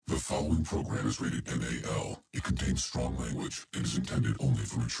following program is rated MAL. It contains strong language and is intended only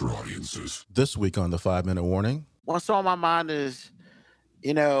for mature audiences. This week on the 5-Minute Warning. What's on my mind is,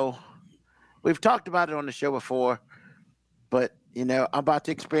 we've talked about it on the show before, but, I'm about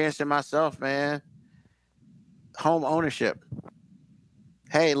to experience it myself, man. Home ownership.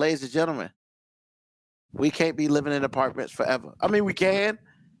 Hey, ladies and gentlemen, we can't be living in apartments forever. I mean, we can,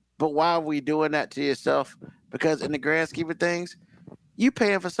 but why are we doing that to yourself? Because in the grand scheme of things, you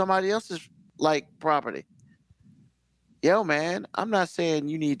paying for somebody else's property. Yo, man, I'm not saying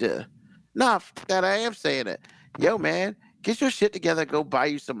you need to. Nah, that I am saying it. Yo, man, get your shit together. Go buy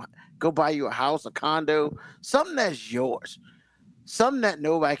you a house, a condo, something that's yours, something that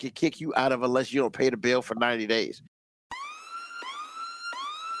nobody can kick you out of unless you don't pay the bill for 90 days.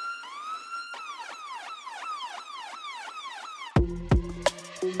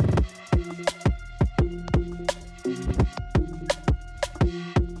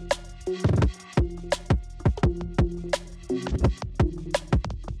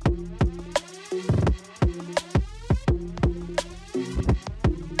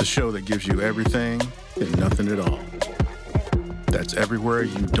 The show that gives you everything and nothing at all. That's everywhere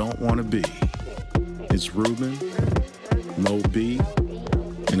you don't want to be. It's Ruben, MoeB,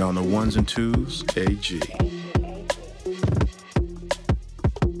 and on the ones and twos, AG.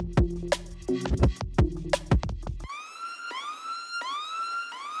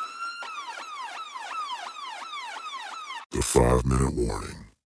 The 5-Minute Warning.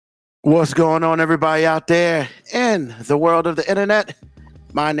 What's going on, everybody out there in the world of the internet?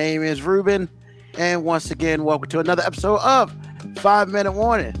 My name is Ruben, and once again, welcome to another episode of 5-Minute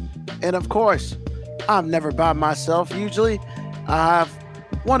Warning. And of course, I'm never by myself. Usually, I have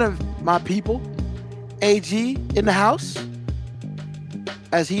one of my people, AG, in the house,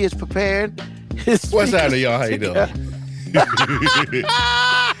 as he is prepared. What's happening, y'all? How you doing?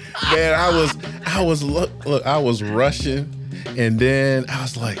 Man, I was rushing, and then I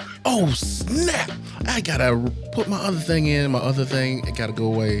was like, oh snap! I gotta put my other thing in. My other thing, it gotta go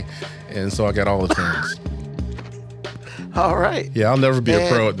away, and so I got all the things. All right. Yeah, I'll never be a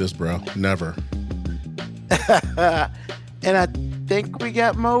pro at this, bro. Never. And I think we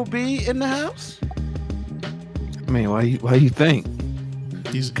got MoeB in the house. I mean, why you think?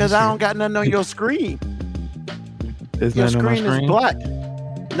 Because I don't got nothing on your screen. There's Your nothing on my screen is screen? black.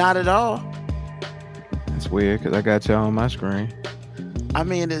 Not at all. That's weird because I got y'all on my screen. I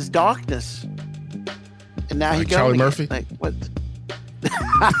mean, it's darkness. And now he Like goes. Charlie Murphy? Like, what?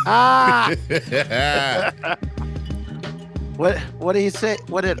 What did he say?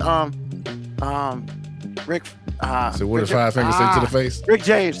 What did Rick So what did Five Fingers say to the face? Rick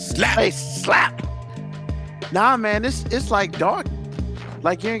James Slap. Face slap. Nah, man, it's like dark.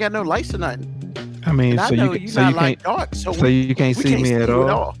 Like you ain't got no lights or nothing. I mean, And so I know you you so not you like can't dark. So you can't we see can't me at you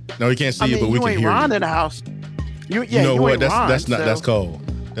all. No, he can't see I you, mean, but we you can ain't hear Ron you. in the house. You know you what? ain't That's Ron, that's not so- that's cold.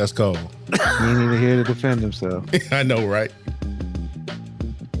 That's cold. He ain't even here to defend himself. I know, right?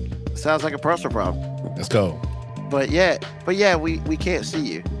 Sounds like a personal problem. That's cold. But yeah, we can't see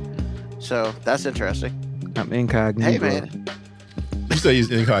you. So that's interesting. I'm incognito. Hey man. You say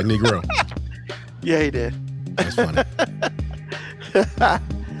he's incognito. Yeah, he did. That's funny.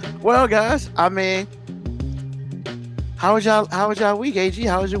 Well, guys, I mean, how was y'all week, AG?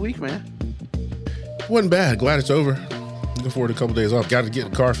 How was your week, man? Wasn't bad. Glad it's over. Looking forward to a couple days off. Got to get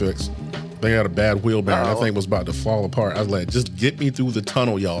the car fixed. They had a bad wheel bearing. That thing was about to fall apart. I was like, just get me through the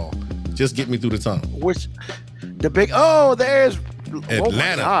tunnel, y'all. Just get me through the tunnel. Which the big there's Oh my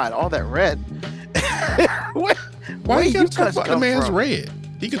Atlanta. God, all that red. Why you you got to talk about the man's from? red?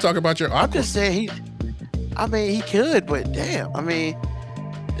 He can talk about your I'm aqua. just saying he could, but damn, I mean,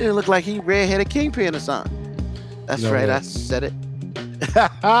 it looked like he redheaded kingpin or something. That's You know right, what? I said it.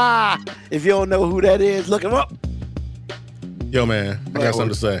 If you don't know who that is, look him up. Yo, man, I got something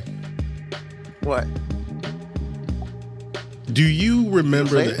to say. What? Do you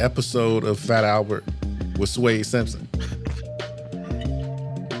remember Say it. the episode of Fat Albert with Sway Simpson?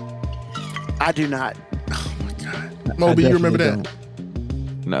 I do not. Oh my God. I MoeB, you remember definitely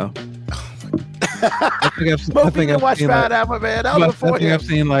that? don't. No. Oh I Mo, you didn't watch Fat Albert, man. That was I before think him. I've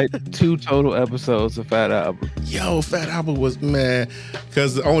seen like 2 total episodes of Fat Albert. Yo, Fat Albert was, man,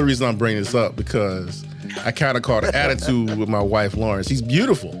 because the only reason I'm bringing this up because I kind of caught an attitude with my wife, Lauren. She's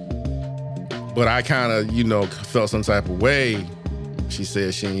beautiful, but I kind of, felt some type of way. She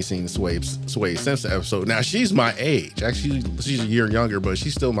said she ain't seen the Sway Simpson episode. Now, she's my age. Actually, she's a year younger, but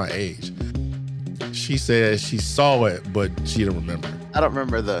she's still my age. She said she saw it, but she didn't remember. I don't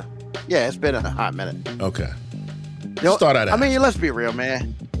remember Yeah, it's been a hot minute. Okay. You know, Just thought I'd I ask. mean, let's be real,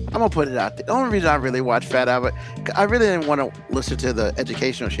 man. I'm gonna put it out there. The only reason I really watched Fat Albert, I really didn't want to listen to the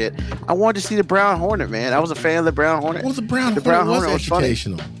educational shit. I wanted to see the Brown Hornet, man. I was a fan of the Brown Hornet. Well, the Brown Hornet was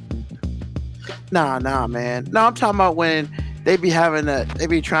educational. Nah, man. No, I'm talking about when they be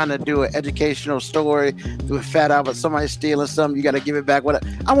trying to do an educational story with Fat Albert. Somebody stealing something, you got to give it back. Whatever.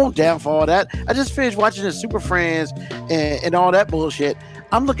 I won't down for all that. I just finished watching the Super Friends and all that bullshit.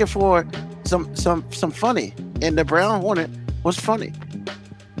 I'm looking for some funny, and the Brown Hornet was funny.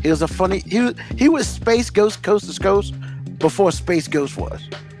 He was a funny. He was Space Ghost Coast to Coast before Space Ghost was.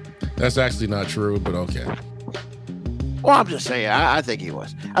 That's actually not true, but okay. Well, I'm just saying. I think he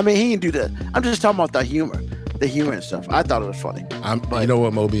was. I mean, he didn't do that. I'm just talking about the humor and stuff. I thought it was funny. You know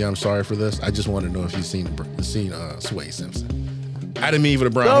what, MoeB? I'm sorry for this. I just want to know if you've seen Sway Simpson. I didn't mean for the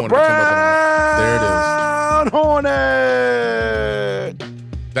Brown Hornet to come up. There it is. Brown Hornet.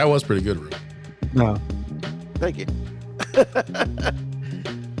 That was pretty good, Ruben. No. Thank you.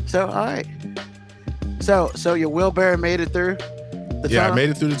 So, all right. So your wheelbarrow made it through the tunnel? I made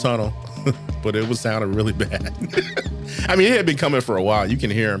it through the tunnel, but it was sounding really bad. I mean, it had been coming for a while. You can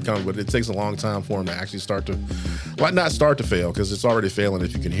hear him coming, but it takes a long time for him to actually not start to fail, because it's already failing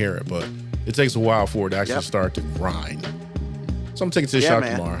if you can hear it, but it takes a while for it to actually start to grind. So I'm taking to the shop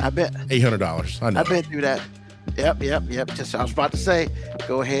tomorrow. I bet. $800. I know. I've been through that. Yep. Just I was about to say,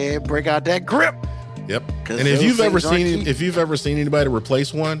 go ahead, break out that grip. Yep. And if you've ever seen anybody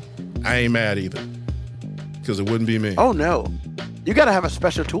replace one, I ain't mad either, because it wouldn't be me. Oh no, you got to have a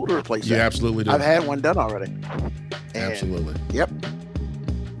special tool to replace that. You absolutely do. I've had one done already. Absolutely. Yep.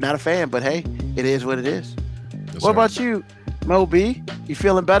 Not a fan, but hey, it is what it is. Yes, what about you, MoeB? You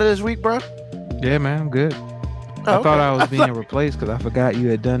feeling better this week, bro? Yeah, man, I'm good. I thought I was being replaced because I forgot you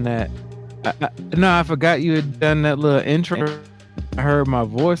had done that. I forgot you had done that little intro. I heard my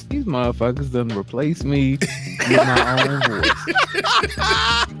voice. These motherfuckers done replace me with my own voice.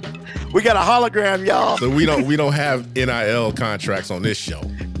 We got a hologram, y'all. So we don't have NIL contracts on this show.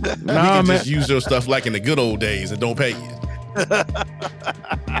 We can just use your stuff like in the good old days and don't pay you.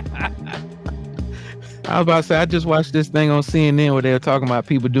 I was about to say, I just watched this thing on CNN where they were talking about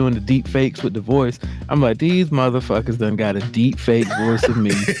people doing the deep fakes with the voice. I'm like, these motherfuckers done got a deep fake voice of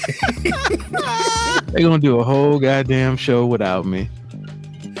me. They're gonna do a whole goddamn show without me.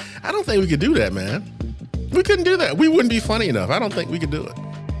 I don't think we could do that, man. We couldn't do that. We wouldn't be funny enough. I don't think we could do it.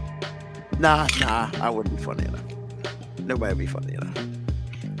 Nah, I wouldn't be funny enough. Nobody would be funny enough.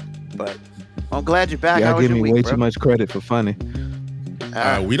 But I'm glad you're back. Y'all give me way too much credit for funny.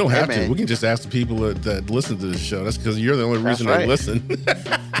 We don't have to. We can just ask the people that listen to this show. That's because you're the only reason they listen.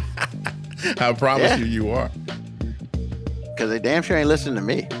 I promise you are. Because they damn sure ain't listening to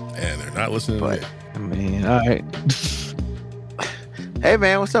me. And they're not listening to me. I mean, all right. Hey,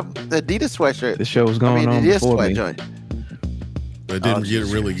 man, what's up? The Adidas sweatshirt. The show was going on before me. Joint. But it didn't get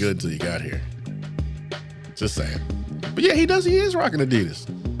really good until you got here. Just saying. But yeah, he is rocking Adidas.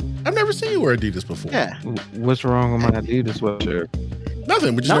 I've never seen you wear Adidas before. Yeah. What's wrong with my Adidas sweatshirt?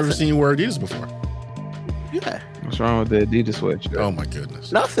 Nothing. We just never seen you wear Adidas before. Yeah. What's wrong with the Adidas sweatshirt? Oh my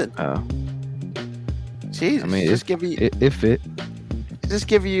goodness. Nothing. Oh. Jesus. I mean, it fit. Just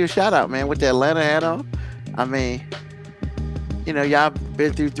giving you a shout out, man, with the Atlanta hat on. I mean, you know, y'all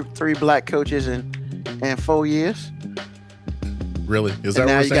been through 3 black coaches in 4 years. Really? Is that and what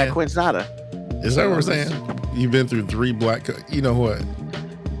now we're you saying? got Quinn Snyder. Is that what we're saying? You've been through 3 black you know what?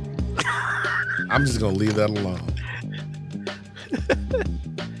 I'm just going to leave that alone.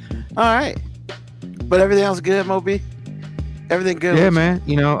 All right. But everything else good, MoeB? Everything good? Yeah, man.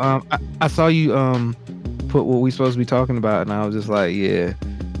 You know, I saw you put what we supposed to be talking about, and I was just like, yeah,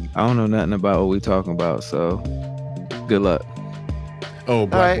 I don't know nothing about what we talking about, so good luck. Oh,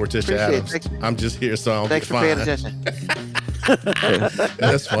 Black Morticia Adams. I'm just here, so I'll Thanks for paying attention.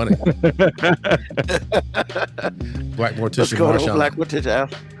 That's funny. Black Morticia Marshawn. Black Morticia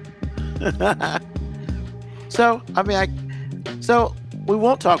Adams. So, I mean, so we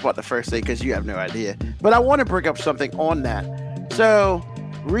won't talk about the first thing because you have no idea, but I want to bring up something on that. So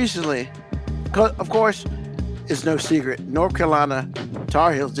recently, of course, it's no secret, North Carolina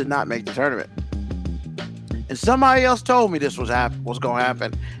Tar Heels did not make the tournament. And somebody else told me this was going to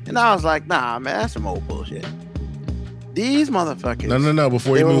happen. And I was like, nah, man, that's some old bullshit. These motherfuckers. No.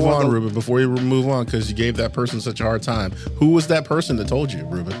 Before you move on, Ruben, because you gave that person such a hard time. Who was that person that told you,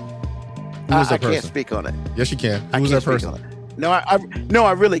 Ruben? Who was that person? I can't speak on it. Yes, you can. Who was that person? No,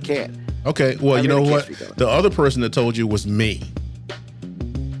 I really can't. Okay, well, you know what? The other person that told you was me.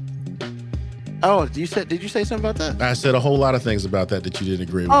 Oh, did you say something about that? I said a whole lot of things about that you didn't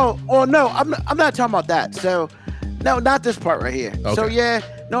agree with. Oh, well, no, I'm not talking about that. So, no, not this part right here. Okay. So, yeah,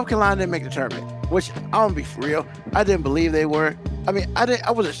 North Carolina didn't make the tournament, which I'm gonna be for real. I didn't believe they were. I mean,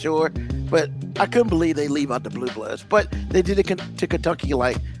 I wasn't sure, but I couldn't believe they leave out the Blue Bloods. But they did it to Kentucky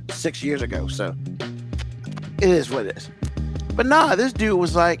like 6 years ago, so it is what it is. But nah, this dude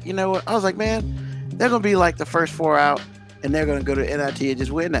was like, you know what? I was like, man, they're gonna be like the first 4 out, and they're gonna go to NIT and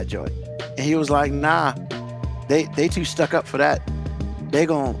just win that joint. And he was like, nah, they too stuck up for that. They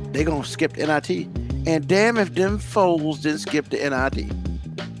gonna skip the NIT. And damn if them fools didn't skip the NIT.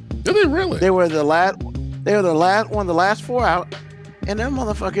 Did they really? They were the last one, the last 4 out, and them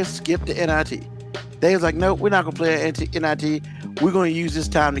motherfuckers skipped the NIT. They was like, nope, we're not gonna play NIT. We're gonna use this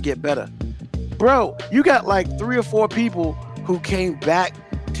time to get better. Bro, you got like 3 or 4 people who came back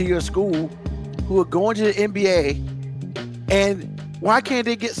to your school who are going to the NBA, and why can't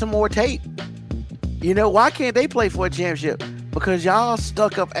they get some more tape? You know, why can't they play for a championship? Because y'all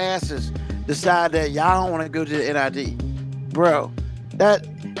stuck up asses decide that y'all don't want to go to the NIT. Bro, that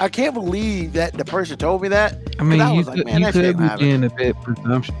I can't believe that the person told me that. I mean, I you was could, like, man, you that could shit be happened. being a bit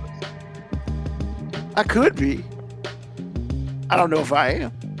presumptuous. I could be. I don't know if I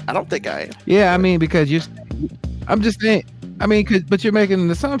am. I don't think I am. Yeah, I mean, because I'm just saying. I mean, but you're making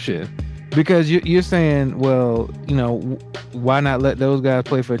an assumption because you're saying, well, you know, why not let those guys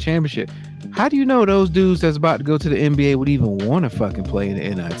play for a championship? How do you know those dudes that's about to go to the NBA would even want to fucking play in the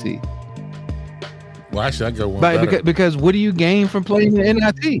NIT? Well, actually, I go one better. Because what do you gain from playing in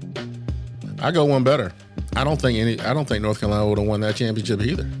the NIT? I go one better. I don't think North Carolina would have won that championship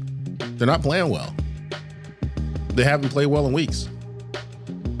either. They're not playing well. They haven't played well in weeks.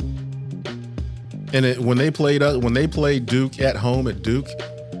 And when they played Duke at home at Duke,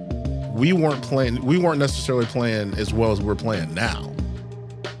 we weren't necessarily playing as well as we're playing now.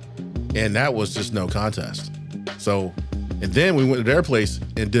 And that was just no contest. So, and then we went to their place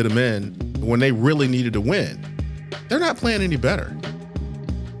and did them in when they really needed to win. They're not playing any better.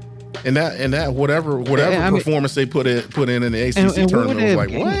 And that whatever performance they put in the ACC tournament was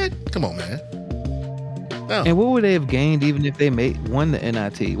like, what? Come on, man. No. And what would they have gained even if they won the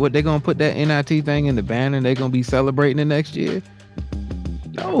NIT? What, they gonna put that NIT thing in the banner and they gonna be celebrating it next year?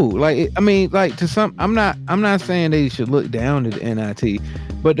 No, like, I mean, like, to some, I'm not saying they should look down at the NIT,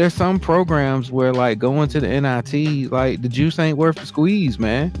 but there's some programs where, like, going to the NIT, like, the juice ain't worth the squeeze,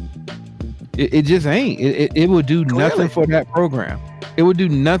 man. It just ain't. It would do nothing for that program. It would do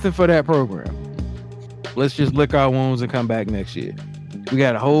nothing for that program. Let's just lick our wounds and come back next year. We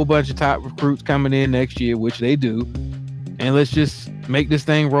got a whole bunch of top recruits coming in next year, which they do, and let's just make this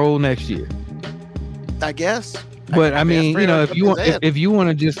thing roll next year. I guess. But I mean, you know, if you want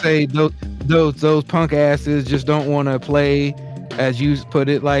to just say those punk asses just don't want to play, as you put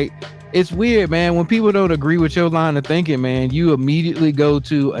it, like, it's weird, man. When people don't agree with your line of thinking, man, you immediately go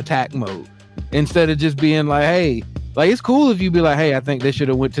to attack mode instead of just being like, hey, like, it's cool if you be like, hey, I think they should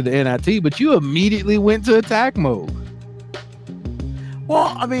have went to the NIT, but you immediately went to attack mode.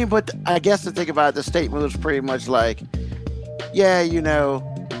 Well, I mean, but I guess the thing about it, the statement was pretty much like, yeah, you know,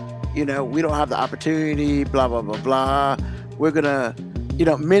 we don't have the opportunity, blah, blah, blah, blah. We're going to,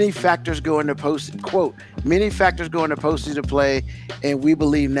 many factors go into many factors go into postseason play, and we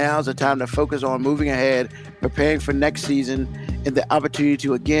believe now is the time to focus on moving ahead, preparing for next season, and the opportunity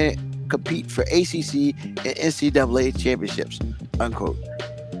to again compete for ACC and NCAA championships, unquote.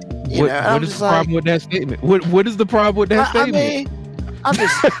 What is the problem with that statement? What is the problem with that statement? I'm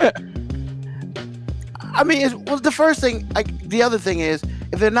just, the first thing, the other thing is,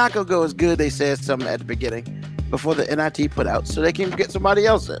 if they're not going to go as good, they said something at the beginning before the NIT put out, so they can get somebody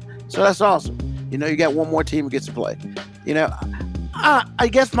else in. So that's awesome. You got one more team who gets to play. I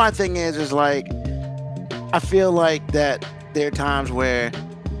guess my thing is like, I feel like that there are times where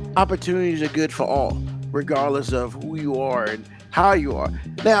opportunities are good for all, regardless of who you are and how you are.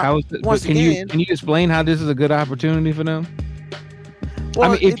 Now, can you explain how this is a good opportunity for them?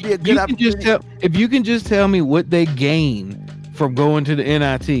 Well, if you can just tell me what they gain from going to the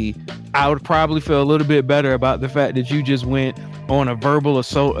NIT, I would probably feel a little bit better about the fact that you just went on a verbal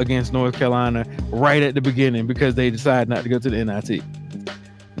assault against North Carolina right at the beginning because they decided not to go to the NIT.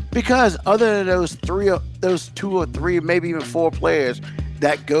 Because other than those 2 or 3, maybe even 4 players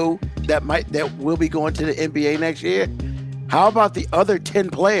that will be going to the NBA next year, how about the other 10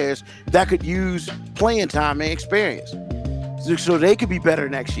 players that could use playing time and experience? So they could be better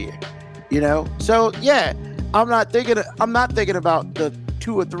next year, So yeah, I'm not thinking about the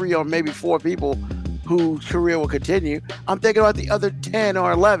 2 or 3 or maybe 4 people whose career will continue. I'm thinking about the other 10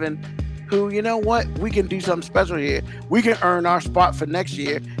 or 11 who, we can do something special here. We can earn our spot for next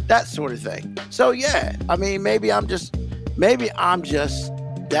year, that sort of thing. So yeah, I mean, maybe I'm just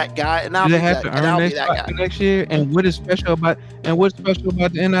that guy, and I'll be that guy next year. And what's special about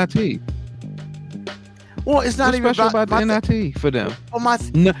the NIT? Well, it's not What's even special about the NIT for them? Well, my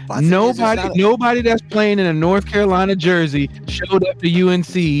Nobody that's playing in a North Carolina jersey showed up to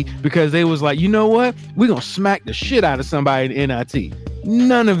UNC because they was like, you know what? We're going to smack the shit out of somebody in NIT.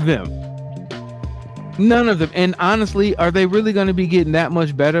 None of them. And honestly, are they really going to be getting that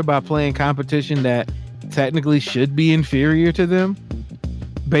much better by playing competition that technically should be inferior to them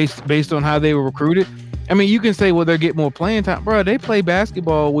based on how they were recruited? I mean, you can say, well, they're getting more playing time. Bro, they play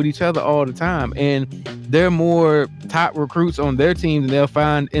basketball with each other all the time, and they're more top recruits on their team than they'll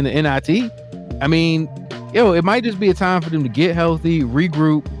find in the NIT. I mean, it might just be a time for them to get healthy,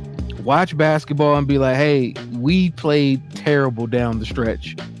 regroup, watch basketball, and be like, hey, we played terrible down the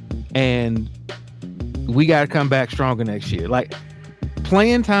stretch, and we got to come back stronger next year. Like,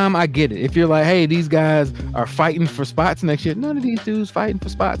 playing time, I get it. If you're like, hey, these guys are fighting for spots next year, none of these dudes fighting for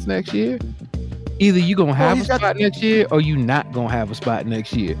spots next year. Either you gonna have a spot next year, or you not gonna have a spot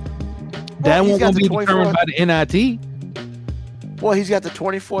next year. That one's gonna be determined by the NIT. Well, he's got the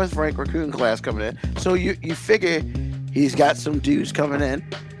 24th ranked recruiting class coming in, so you figure he's got some dudes coming in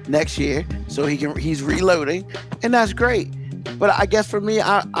next year, so he's reloading, and that's great. But I guess for me,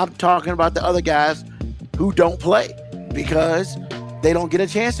 I'm talking about the other guys who don't play because they don't get a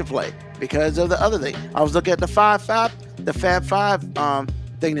chance to play because of the other thing. I was looking at the Fab Five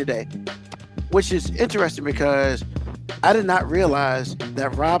thing today, which is interesting because I did not realize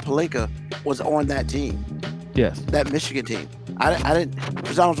that Rob Pelinka was on that team. Yes. That Michigan team. I didn't,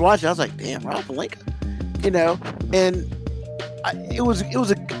 because I was watching, I was like, damn, Rob Pelinka. And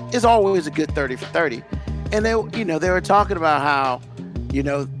it's always a good 30 for 30. And they were talking about how,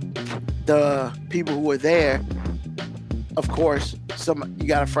 the people who were there, of course, you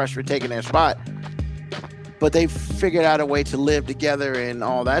got a freshman taking their spot, but they figured out a way to live together and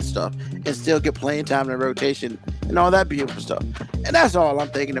all that stuff and still get playing time in the rotation and all that beautiful stuff. And that's all I'm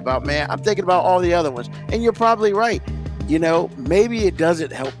thinking about, man. I'm thinking about all the other ones. And you're probably right. Maybe it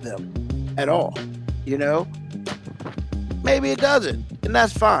doesn't help them at all. Maybe it doesn't. And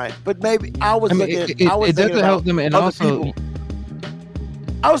that's fine. But maybe it doesn't help them. And also, people.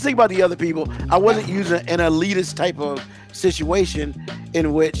 I was thinking about the other people. I wasn't using an elitist type of situation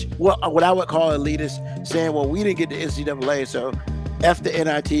in which, what I would call elitist, saying, well, we didn't get the NCAA, so F the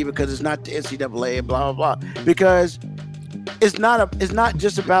NIT because it's not the NCAA and blah, blah, blah. Because it's not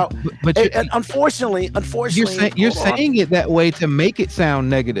just about, and unfortunately, you're saying it that way to make it sound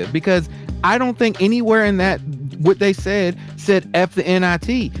negative, because I don't think anywhere in that, what they said F the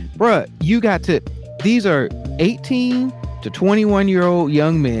NIT. Bruh, these are 18 to 21-year-old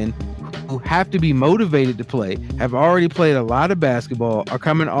young men who have to be motivated to play, have already played a lot of basketball, are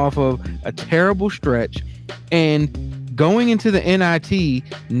coming off of a terrible stretch, and going into the NIT,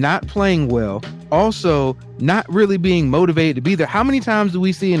 not playing well, also not really being motivated to be there. How many times do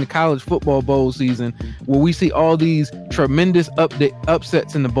we see in the college football bowl season where we see all these tremendous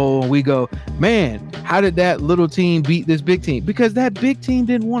upsets in the bowl and we go, man, how did that little team beat this big team? Because that big team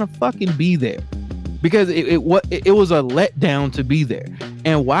didn't want to fucking be there. Because it was a letdown to be there.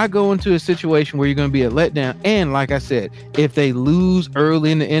 And why go into a situation where you're going to be a letdown? And like I said, if they lose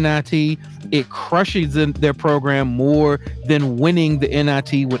early in the NIT, it crushes their program more than winning the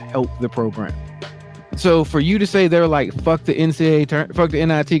NIT would help the program. So for you to say they're like, fuck the fuck the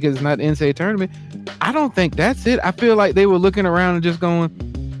NIT because it's not the NCAA tournament, I don't think that's it. I feel like they were looking around and just going,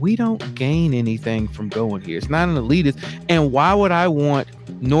 we don't gain anything from going here. It's not an elitist. And why would I want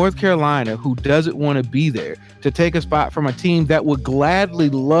North Carolina, who doesn't want to be there, to take a spot from a team that would gladly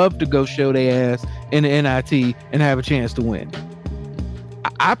love to go show their ass in the NIT and have a chance to win?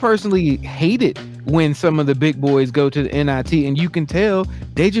 I personally hate it when some of the big boys go to the NIT and you can tell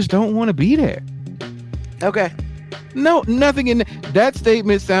they just don't want to be there. Okay. No, nothing in that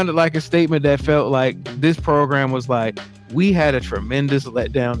statement sounded like a statement that felt like this program was like, we had a tremendous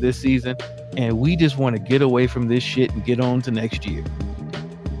letdown this season and we just want to get away from this shit and get on to next year.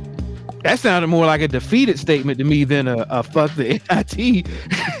 That sounded more like a defeated statement to me than a fuck the NIT.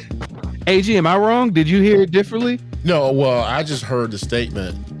 AG, am I wrong? Did you hear it differently? No, well, I just heard the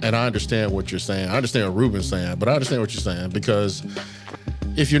statement and I understand what you're saying. I understand what Ruben's saying, but I understand what you're saying, because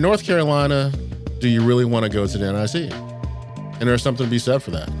if you're North Carolina, do you really want to go to the NIC? And there's something to be said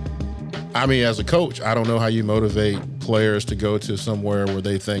for that. I mean, as a coach, I don't know how you motivate players to go to somewhere where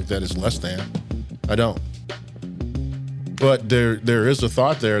they think that it's less than. I don't. But there is a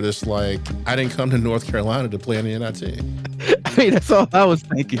thought there that's like, I didn't come to North Carolina to play in the NIT. I mean, that's all I was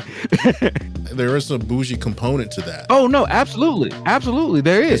thinking. There is a bougie component to that. Oh no, absolutely, absolutely,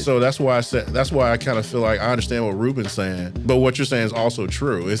 there is. And so that's why I kind of feel like I understand what Ruben's saying, but what you're saying is also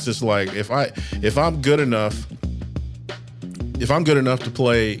true. It's just like if I'm good enough to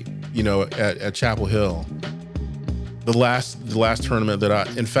play at Chapel Hill, the last tournament that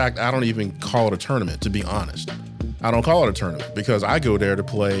I don't even call it a tournament, to be honest. I don't call it a tournament because I go there to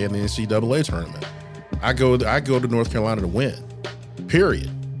play in the NCAA tournament. I go to North Carolina to win, period.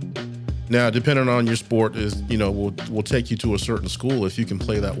 Now, depending on your sport, will take you to a certain school if you can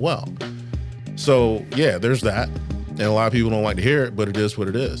play that well. So yeah, there's that, and a lot of people don't like to hear it, but it is what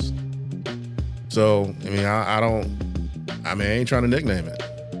it is. So I ain't trying to nickname it.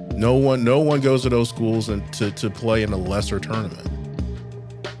 No one goes to those schools and to play in a lesser tournament.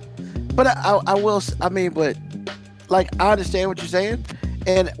 But but like, I understand what you're saying,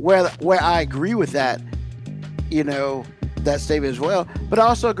 and where I agree with that, that statement as well. But I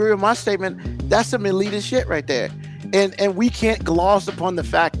also agree with my statement. That's some elitist shit right there, and we can't gloss upon the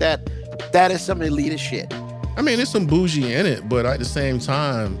fact that is some elitist shit. I mean, there's some bougie in it, but at the same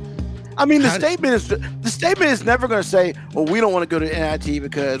time, the statement is never going to say, well, we don't want to go to NIT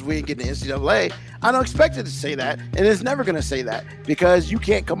because we ain't getting the NCAA. I don't expect it to say that, and it's never going to say that, because you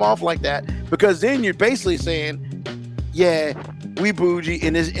can't come off like that, because then you're basically saying, yeah, we bougie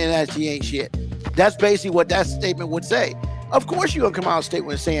and this NIT ain't shit. That's basically what that statement would say. Of course you're going to come out of a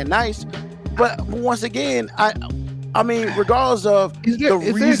statement saying nice, but once again, I mean, regardless of the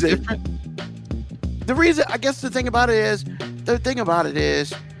reason, I guess the thing about it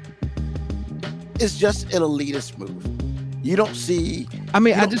is, it's just an elitist move. You don't see. I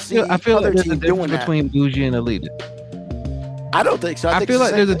mean, I feel like there's a difference between bougie and elitist. I don't think so. I feel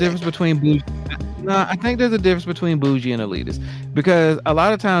like there's a difference between bougie. No, I think there's a difference between bougie and elitist, because a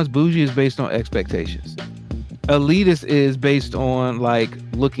lot of times bougie is based on expectations. Elitist is based on like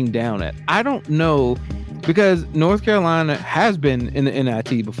looking down at. I don't know, because North Carolina has been in the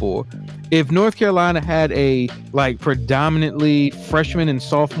NIT before. If North Carolina had a like predominantly freshman and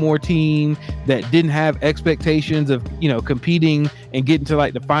sophomore team that didn't have expectations of, competing and getting to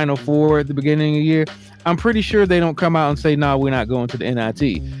like the Final Four at the beginning of the year, I'm pretty sure they don't come out and say, no, we're not going to the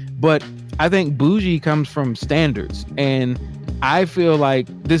NIT. But I think bougie comes from standards. And I feel like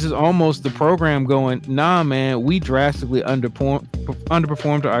this is almost the program going, nah, man, we drastically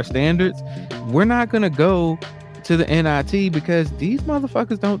underperformed to our standards. We're not going to go to the NIT because these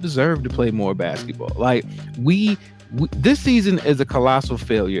motherfuckers don't deserve to play more basketball. Like this season is a colossal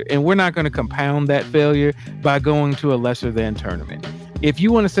failure, and we're not going to compound that failure by going to a lesser than tournament. If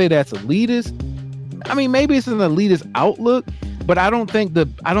you want to say that's elitist, I mean, maybe it's an elitist outlook, but I don't think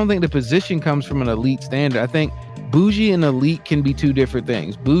the position comes from an elite standard. I think bougie and elite can be two different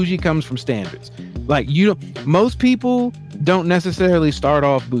things. Bougie comes from standards. Like most people don't necessarily start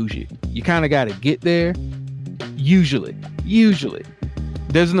off bougie. You kind of got to get there. Usually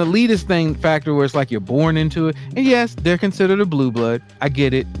there's an elitist factor where it's like you're born into it, and yes, they're considered a blue blood. I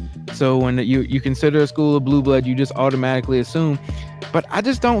get it. So when you consider a school a blue blood, you just automatically assume. But I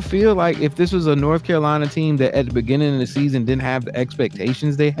just don't feel like if this was a North Carolina team that at the beginning of the season didn't have the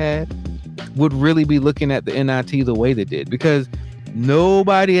expectations they had, would really be looking at the NIT the way they did, because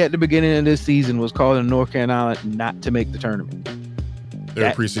nobody at the beginning of this season was calling North Carolina not to make the tournament.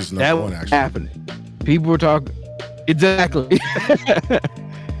 They're preseason number one, actually. Happening. People were talking. Exactly.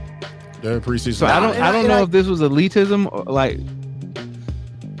 They're preseason. So I don't know if this was elitism or like.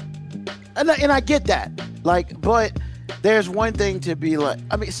 And I get that, like, but there's one thing to be like.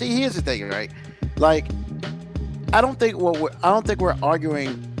 I mean, see, here's the thing, right? Like, I don't think we're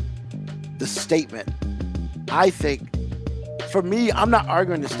arguing the statement. I think, for me, I'm not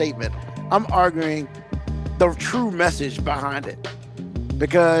arguing the statement. I'm arguing the true message behind it,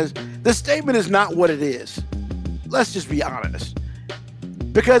 because the statement is not what it is. Let's just be honest.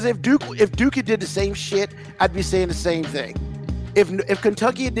 Because if Duke did the same shit, I'd be saying the same thing. If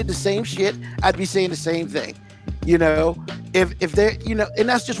Kentucky did the same shit, I'd be saying the same thing. If they're, and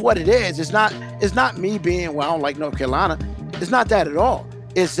that's just what it is. It's not me being, well, I don't like North Carolina. It's not that at all.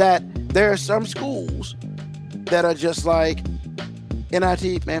 It's that there are some schools that are just like,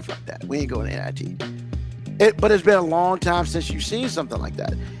 NIT, man, fuck that. We ain't going to NIT. But it's been a long time since you've seen something like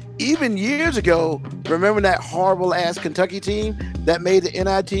that. Even years ago, remember that horrible ass Kentucky team that made the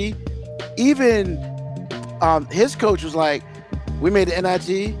NIT? Even his coach was like, we made the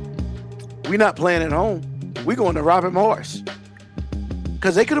NIT. We're not playing at home. We're going to Robert Morris.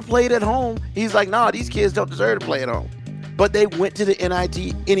 Because they could have played at home. He's like, nah, these kids don't deserve to play at home. But they went to the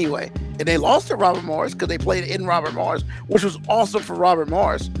NIT anyway. And they lost to Robert Morris because they played in Robert Morris, which was awesome for Robert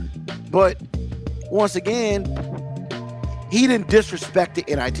Morris. But once again, he didn't disrespect the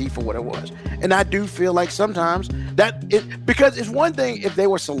NIT for what it was. And I do feel like sometimes because it's one thing if they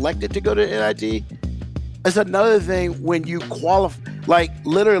were selected to go to NIT. It's another thing when you qualify, like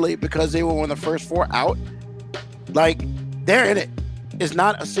literally because they were one of the first four out, like they're in it. is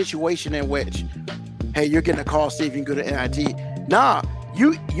not a situation in which, hey, you're getting a call, see if you can go to NIT. Nah,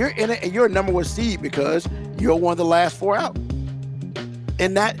 you're in it and you're a number one seed because you're one of the last 4 out.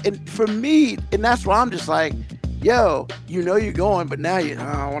 And for me, and that's why I'm just like, yo, you're going, but now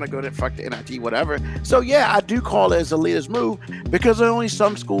I want to go to fuck the NIT, whatever. So yeah, I do call it as a leader's move because only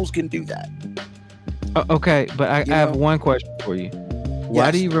some schools can do that. Okay, but I have one question for you. Why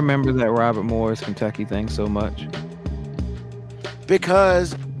Yes. do you remember that Robert Morris Kentucky thing so much?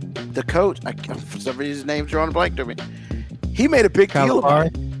 Because the coach, for some reason his name's drawing a blank to me. He made a big deal about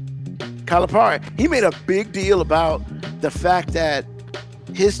it. Calipari. He made a big deal about the fact that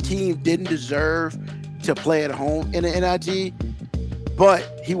his team didn't deserve to play at home in the NIT,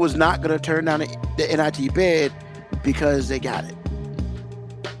 but he was not going to turn down the NIT bid because they got it.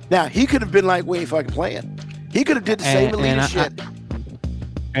 Now, he could have been like, we ain't fucking playing. He could have did the same elite shit.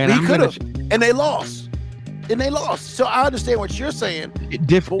 He could have. And they lost. So I understand what you're saying.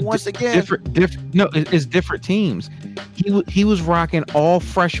 But once again, it's different teams. He was rocking all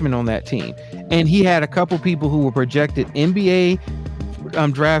freshmen on that team, and he had a couple people who were projected NBA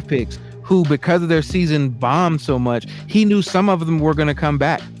draft picks who, because of their season bombed so much, he knew some of them were going to come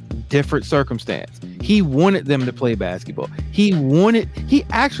back. Different circumstance. He wanted them to play basketball. He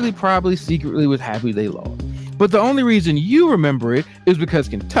actually probably secretly was happy they lost. But the only reason you remember it is because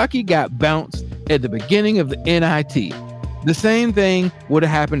Kentucky got bounced at the beginning of the NIT. The same thing would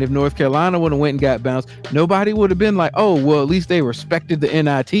have happened if North Carolina would have went and got bounced. Nobody would have been like, oh, well, at least they respected the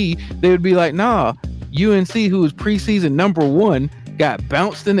NIT. They would be like, nah, UNC, who was preseason number 1, got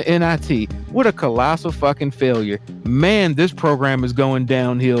bounced in the NIT. What a colossal fucking failure. Man, this program is going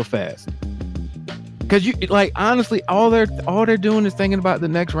downhill fast. Because honestly, all they're doing is thinking about the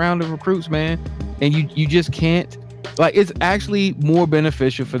next round of recruits, man. And you just can't, it's actually more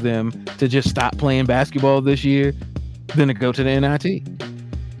beneficial for them to just stop playing basketball this year than to go to the NIT.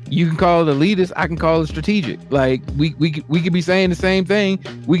 You can call it elitist, I can call it strategic. We could be saying the same thing.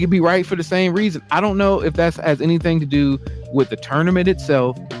 We could be right for the same reason. I don't know if that has anything to do with the tournament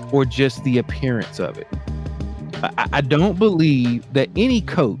itself or just the appearance of it. I don't believe that any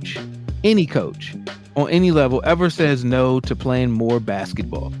coach on any level ever says no to playing more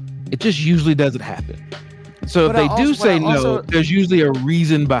basketball. It just usually doesn't happen. So if they do say no, there's usually a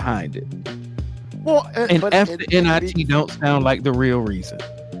reason behind it. Well, the NIT don't sound like the real reason.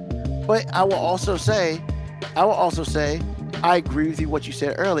 But I will also say, I agree with you what you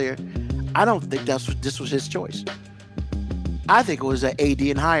said earlier. I don't think this was his choice. I think it was an AD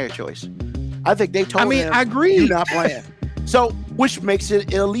and higher choice. I think they told him, I agree. You're not playing. So, which makes it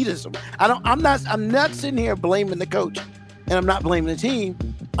elitism. I'm not sitting here blaming the coach, and I'm not blaming the team.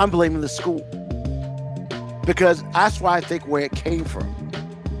 I'm blaming the school, because that's why I think where it came from.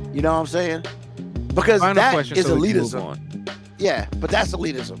 You know what I'm saying? Because that is elitism. Yeah, but that's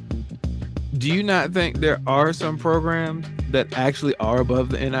elitism. Do you not think there are some programs that actually are above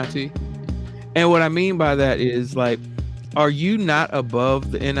the NIT? And what I mean by that is, are you not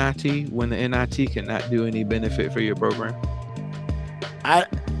above the NIT when the NIT cannot do any benefit for your program?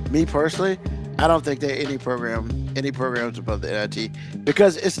 Me personally, I don't think there are any programs above the NIT,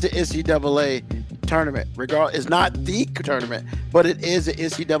 because it's the NCAA tournament. It's not the tournament, but it is an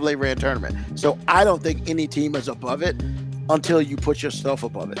NCAA ran tournament. So I don't think any team is above it until you put yourself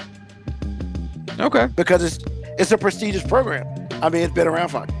above it. Okay. Because it's a prestigious program. I mean, it's been around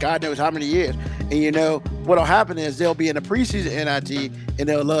for God knows how many years. And what'll happen is they'll be in the preseason NIT and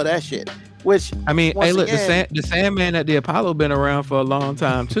they'll love that shit. Which, I mean, hey, look, again, the Sandman at the Apollo been around for a long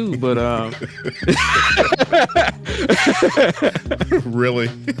time too, but really?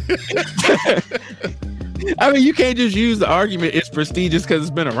 I mean, you can't just use the argument it's prestigious because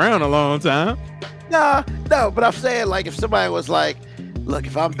it's been around a long time. No, but I'm saying, if somebody was like, look,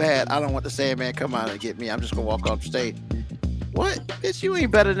 if I'm bad, I don't want the Sandman come out and get me. I'm just gonna walk off stage. What? Bitch, you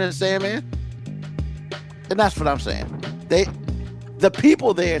ain't better than the Sandman. And that's what I'm saying. The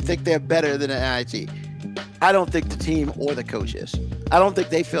people there think they're better than the NIT. I don't think the team or the coach is. I don't think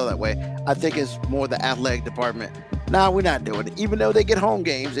they feel that way. I think it's more the athletic department. Nah, we're not doing it. Even though they get home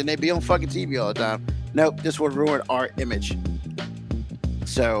games and they be on fucking TV all the time. Nope, this would ruin our image.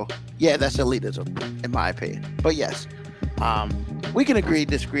 So, yeah, that's elitism, in my opinion. But yes, we can agree,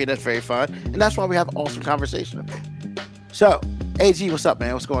 disagree. That's very fun. And that's why we have awesome conversation. So, AG, what's up,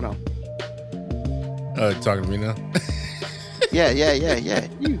 man? What's going on? Talking to me now? Yeah.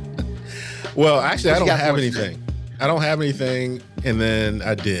 You. Well, actually, I don't have anything. I don't have anything, and then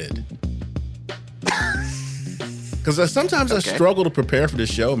I did. Because sometimes I struggle to prepare for this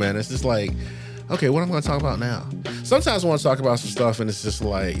show, man. It's just like, okay, what am I going to talk about now? Sometimes I want to talk about some stuff, and it's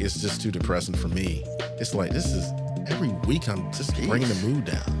just too depressing for me. It's like, every week I'm just bringing the mood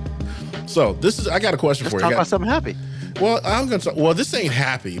down. So I got a question for you. Talk about something happy. Well, I'm gonna talk. Well, this ain't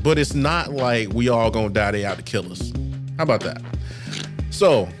happy, but it's not like we all gonna die they out to kill us. How about that?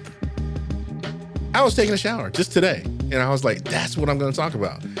 So I was taking a shower just today, and I was like, that's what I'm gonna talk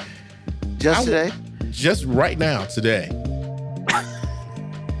about. Today? Just right now, today.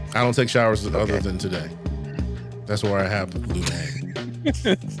 I don't take showers other than today. That's where I have the blue bag.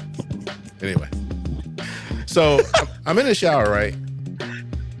 Anyway, so I'm in the shower, right?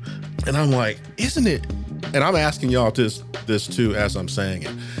 And I'm like, isn't it? And I'm asking y'all this too as I'm saying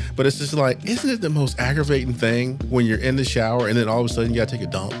it. But it's just like, isn't it the most aggravating thing when you're in the shower and then all of a sudden you gotta take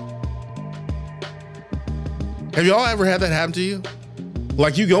a dump? Have y'all ever had that happen to you?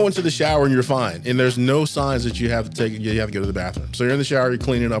 Like you go into the shower and you're fine, and there's no signs that you have to go to the bathroom. So you're in the shower, you're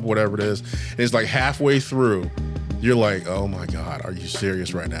cleaning up, whatever it is, and it's like halfway through, you're like, oh my God, are you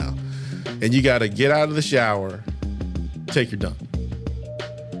serious right now? And you got to get out of the shower, take your dump.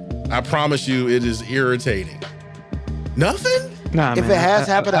 I promise you, it is irritating. Nothing? Nah, if man, it has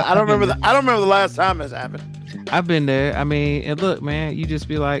happened, I don't remember. I don't remember the last time it's happened. I've been there. I mean, and look, man, you just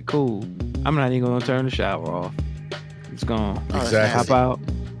be like, cool. I'm not even gonna turn the shower off. It's gone. Exactly. Hop out,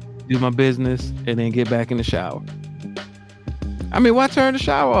 do my business, and then get back in the shower. I mean, why turn the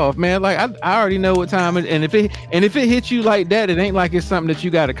shower off, man? Like I already know what time it is. And if it hits you like that, it ain't like it's something that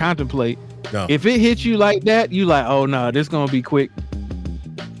you got to contemplate. No. If it hits you like that, you like, oh no, this gonna be quick.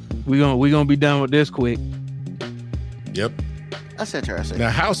 We gonna be done with this quick. Yep. That's interesting. Now,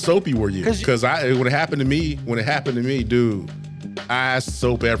 how soapy were you? Because when it happened to me, dude,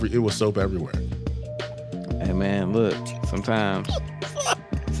 it was soap everywhere. Hey man, look, sometimes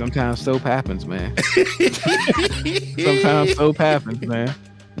soap happens, man. Sometimes soap happens, man.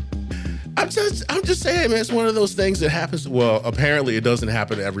 I'm just saying, man, it's one of those things that happens. Well, apparently it doesn't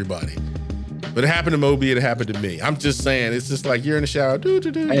happen to everybody. But it happened to MoeB, it happened to me. I'm just saying, it's just like you're in the shower,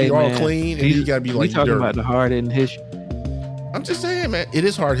 Hey, you're man, all clean, and you gotta be like, we talking dirty. about the hard-hitting issues. I'm just saying, man, it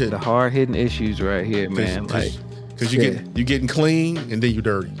is hard hitting. The hard-hitting issues right here, man. Because you getting clean and then you're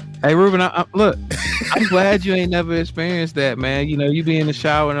dirty. Hey, Ruben, look, I'm glad you ain't never experienced that, man. You know, you be in the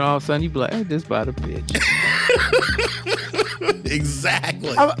shower and all of a sudden you be like, hey, this by the bitch.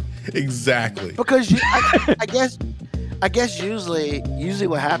 Exactly. Because I guess usually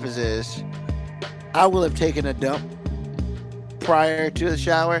what happens is I will have taken a dump prior to the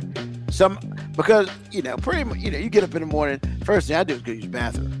shower. Because pretty much, you get up in the morning, first thing I do is go use the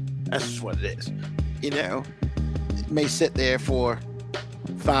bathroom. That's just what it is. It may sit there for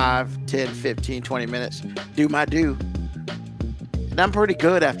 5, 10, 15, 20 minutes, do my due. And I'm pretty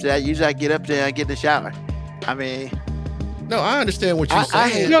good after that. Usually I get up there and I get in the shower. I mean, no, I understand what you're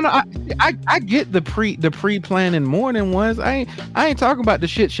saying. I get the pre-planning morning ones. I ain't talking about the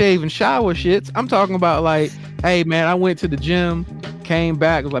shit shaving shower shits. I'm talking about like, hey man, I went to the gym, came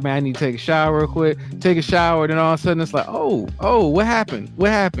back, was like, man, I need to take a shower real quick. Take a shower, then all of a sudden it's like, oh, what happened?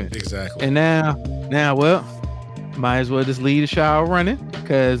 Exactly. And now, well, might as well just leave the shower running,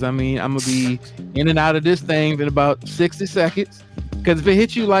 because I mean, I'm gonna be in and out of this thing in about 60 seconds. Because if it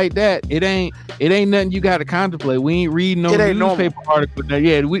hits you like that, it ain't nothing you got to contemplate. We ain't reading no newspaper article.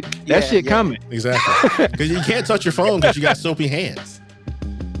 That shit coming. Exactly. Because you can't touch your phone because you got soapy hands.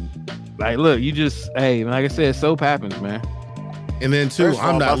 Like, look, you just, hey, like I said, soap happens, man. And then too,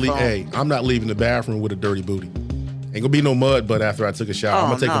 I'm not leaving the bathroom with a dirty booty. Ain't gonna be no mud butt after I took a shower. I'm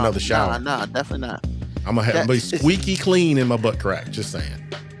gonna take another shower. No, definitely not. I'm gonna have squeaky clean in my butt crack. Just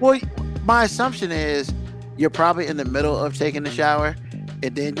saying. Well, my assumption is you're probably in the middle of taking the shower,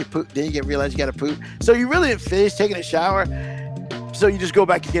 and then you poop. Then you realize you got to poop. So you really didn't finish taking a shower. So you just go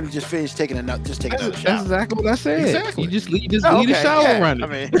back again and just finish taking another. Just take another shower. That's exactly what I said. Exactly. You just leave the shower running. I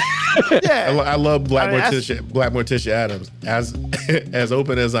mean, I love Black Morticia Adams. As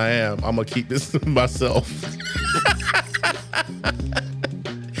open as I am, I'm gonna keep this to myself.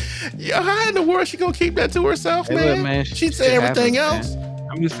 Yeah, how in the world she gonna keep that to herself, man? Look, man, she'd say everything else. Man.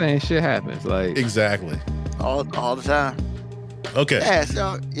 I'm just saying, shit happens. Like exactly, all the time. Okay. Yeah.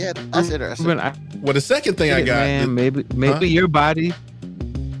 So that's interesting. Well, the second thing I got, man, maybe your body.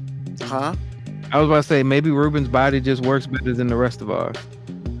 Huh? I was about to say maybe Ruben's body just works better than the rest of ours.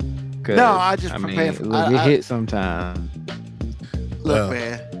 No, I just prepare for it. Hit sometime. Look,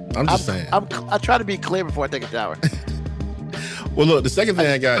 man. I'm just saying. I try to be clear before I take a shower. Well, look, the second thing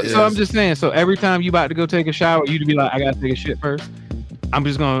I got is. So I'm just saying. So every time you about to go take a shower, you'd be like, I gotta take a shit first. I'm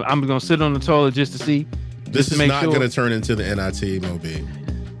gonna sit on the toilet just to see. This is not gonna turn into the NIT, MoeB.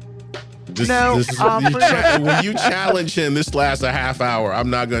 When you challenge him, this lasts a half hour. I'm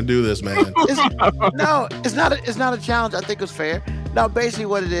not gonna do this, man. It's not a challenge. I think it's fair. No, basically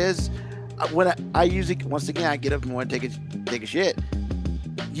what it is, when I usually, once again, I get up and want to take a shit.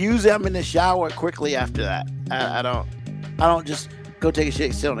 Usually I'm in the shower quickly after that. I don't just go take a shit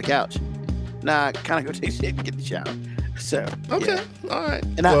and sit on the couch. Nah, I kind of go take a shit and get in the shower. So Okay, yeah. all right.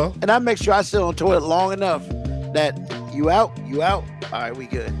 And I make sure I sit on the toilet long enough that you out. All right, we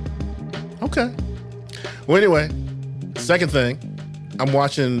good. Okay. Well, anyway, second thing, I'm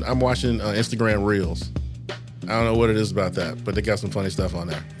watching Instagram Reels. I don't know what it is about that, but they got some funny stuff on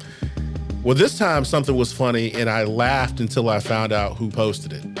there. Well, this time something was funny, and I laughed until I found out who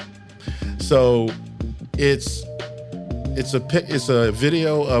posted it. So it's a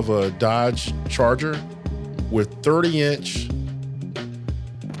video of a Dodge Charger with 30-inch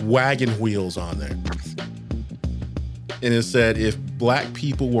wagon wheels on there. And it said, if black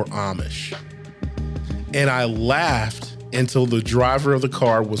people were Amish. And I laughed until the driver of the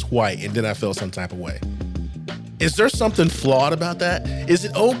car was white, and then I felt some type of way. Is there something flawed about that? Is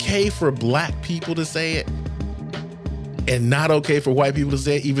it okay for black people to say it and not okay for white people to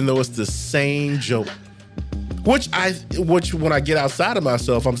say it, even though it's the same joke? Which when I get outside of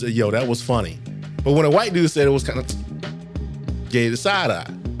myself, I'm saying, yo, that was funny. But when a white dude said it, was kind of gave the side eye.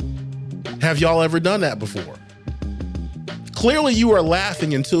 Have y'all ever done that before? Clearly you are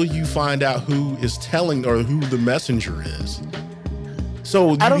laughing until you find out who is telling or who the messenger is.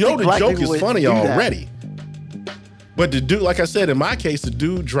 So you know the joke is funny already. But the dude, like I said, in my case, the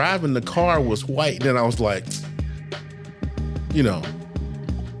dude driving the car was white. And then I was like,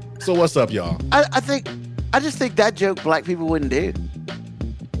 so what's up, y'all? I just think that joke black people wouldn't do.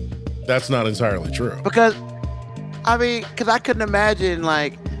 That's not entirely true. Because I couldn't imagine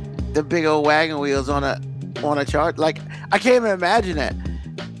like the big old wagon wheels on a chart. Like I can't even imagine that.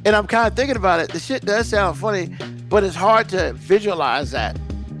 And I'm kind of thinking about it. The shit does sound funny, but it's hard to visualize that.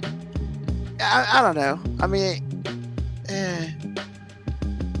 I don't know. I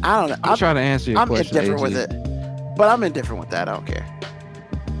don't know. I'm trying to answer your question. I'm indifferent with it. But I'm indifferent with that. I don't care.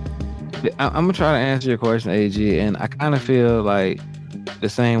 I'm gonna try to answer your question, AG, and I kind of feel like the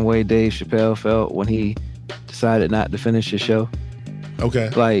same way Dave Chappelle felt when he decided not to finish his show. Okay.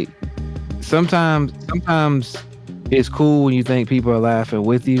 Like sometimes it's cool when you think people are laughing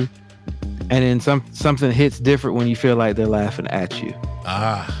with you, and then something hits different when you feel like they're laughing at you.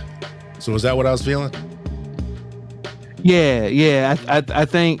 So is that what I was feeling? Yeah. I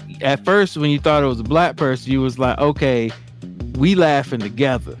think at first when you thought it was a black person, you was like, okay, we laughing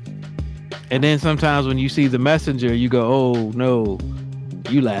together. And then sometimes when you see the messenger, you go, oh no,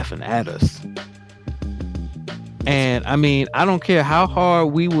 you laughing at us. And I don't care how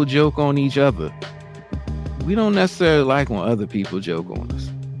hard we will joke on each other. We don't necessarily like when other people joke on us.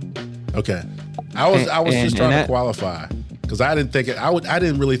 Okay. I was just trying to qualify because I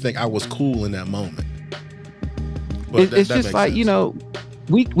didn't really think I was cool in that moment. But it's just like, sense.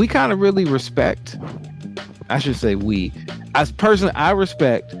 We kind of really respect, I should say we, as personally, I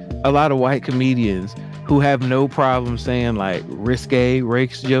respect a lot of white comedians who have no problem saying like risque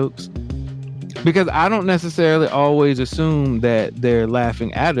race jokes, because I don't necessarily always assume that they're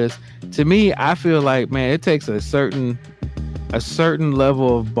laughing at us. To me, I feel like, man, it takes a certain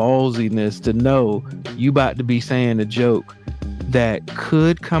level of ballsiness to know you about to be saying a joke that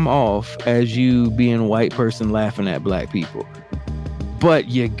could come off as you being a white person laughing at black people, but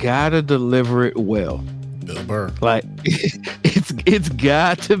you gotta deliver it well. Bill Burr. Like it's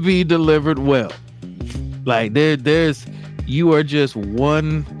got to be delivered well. Like there's you are just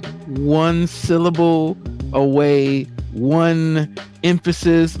one syllable away, one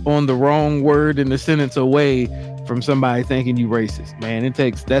emphasis on the wrong word in the sentence away from somebody thinking you racist. Man,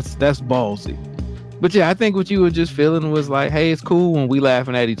 that's ballsy. But yeah, I think what you were just feeling was like, hey, it's cool when we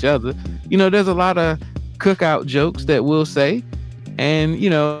laughing at each other. There's a lot of cookout jokes that we'll say, and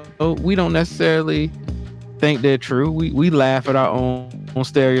we don't necessarily think they're true. We laugh at our own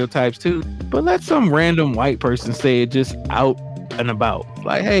stereotypes too. But let some random white person say it just out and about.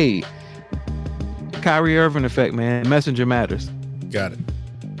 Like, hey, Kyrie Irving effect, man. Messenger matters. Got it.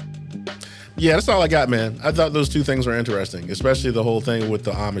 Yeah, that's all I got, man. I thought those two things were interesting, especially the whole thing with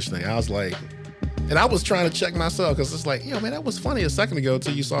the Amish thing. I was like, and I was trying to check myself because it's like, man, that was funny a second ago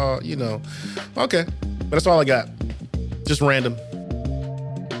until you saw, Okay, but that's all I got. Just random.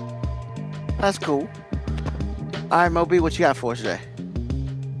 That's cool. All right, MoeB, what you got for us today?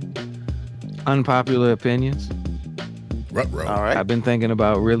 Unpopular opinions. Ruh-roh. All right. I've been thinking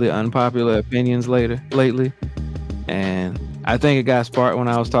about really unpopular opinions lately, and I think it got sparked when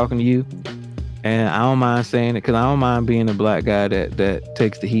I was talking to you. And I don't mind saying it because I don't mind being a black guy that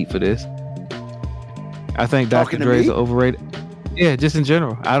takes the heat for this. I think Dr. Dre's overrated. Yeah, just in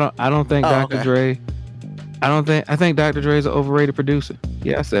general. I don't think Dr. Okay. Dre. I think Dr. Dre's an overrated producer.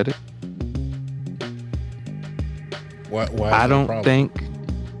 Yeah, I said it. Why is I that a don't problem? think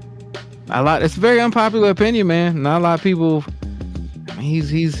it's a very unpopular opinion, man. Not a lot of people. I mean,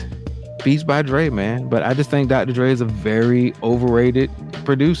 he's Beats by Dre, man. But I just think Dr. Dre is a very overrated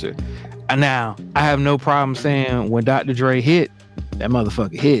producer. And now I have no problem saying when Dr. Dre hit, that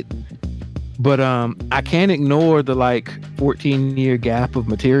motherfucker hit. But I can't ignore the 14-year gap of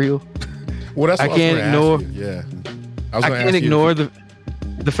material. Well, that's what I can't ignore. Yeah, I can't ignore the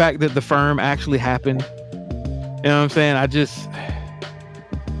fact that The Firm actually happened. You know what I'm saying?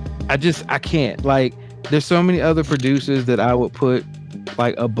 I can't. There's so many other producers that I would put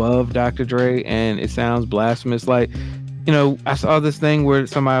above Dr. Dre, and it sounds blasphemous. I saw this thing where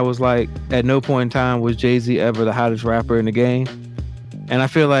somebody was like, at no point in time was Jay-Z ever the hottest rapper in the game. And I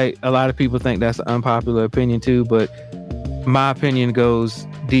feel like a lot of people think that's an unpopular opinion too, but my opinion goes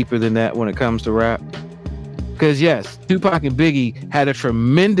deeper than that when it comes to rap. Because yes, Tupac and Biggie had a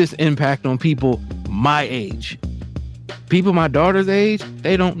tremendous impact on people my age. People my daughter's age,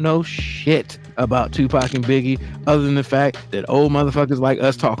 they don't know shit about Tupac and Biggie other than the fact that old motherfuckers like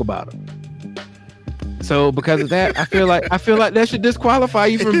us talk about them. So because of that, I feel like that should disqualify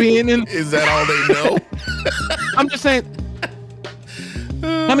you from being in. Is that all they know? I'm just saying.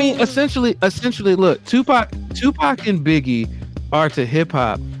 I mean, essentially, look, Tupac and Biggie are to hip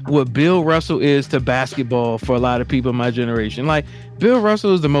hop what Bill Russell is to basketball for a lot of people in my generation. Bill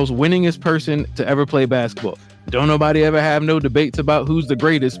Russell is the most winningest person to ever play basketball. Don't nobody ever have no debates about who's the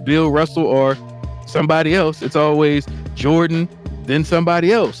greatest, Bill Russell or somebody else. It's always Jordan, then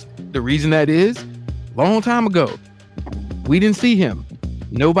somebody else. The reason that is, long time ago, we didn't see him.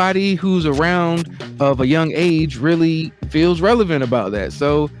 Nobody who's around of a young age really feels relevant about that.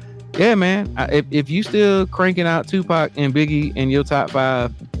 So, yeah, man, if you still cranking out Tupac and Biggie in your top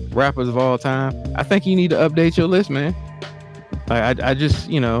 5 rappers of all time, I think you need to update your list, man. I just,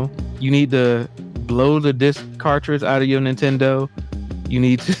 you need to blow the disc cartridge out of your Nintendo. You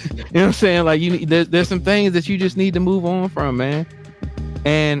need to, you know what I'm saying? There's some things that you just need to move on from, man.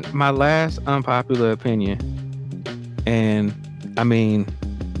 And my last unpopular opinion, and I mean,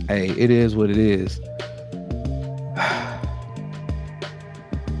 hey, it is what it is.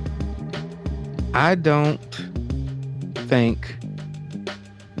 I don't think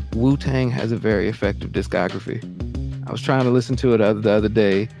Wu-Tang has a very effective discography. I was trying to listen to it the other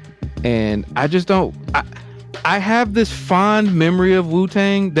day, and I just don't. I have this fond memory of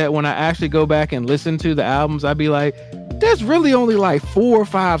Wu-Tang that when I actually go back and listen to the albums, I'd be like, there's really only 4 or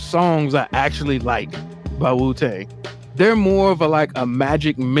 5 songs I actually like by Wu-Tang. They're more of a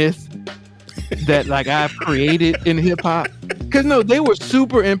magic myth that I've created in hip hop. Cause no, they were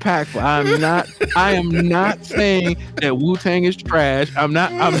super impactful. I am not saying that Wu-Tang is trash. I'm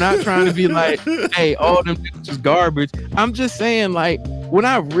not trying to be like, hey, all them dudes is garbage. I'm just saying when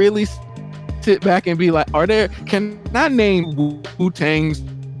I really sit back and be like, can I name Wu-Tang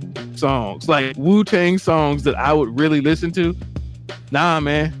songs? Wu-Tang songs that I would really listen to? Nah,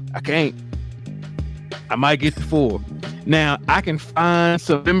 man, I can't. I might get to 4. Now, I can find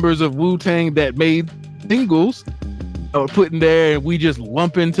some members of Wu-Tang that made singles or put in there and we just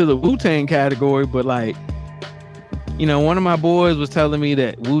lump into the Wu-Tang category. But one of my boys was telling me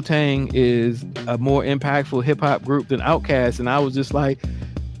that Wu-Tang is a more impactful hip hop group than Outkast. And I was just like,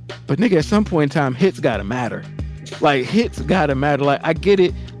 but nigga, at some point in time, hits gotta matter. Hits gotta matter. I get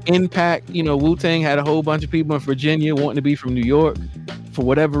it. Impact, Wu-Tang had a whole bunch of people in Virginia wanting to be from New York for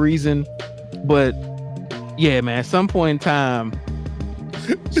whatever reason. But yeah, man, at some point in time,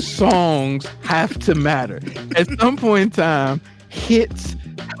 songs have to matter. At some point in time, hits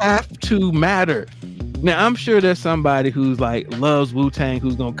have to matter. Now, I'm sure there's somebody who's loves Wu-Tang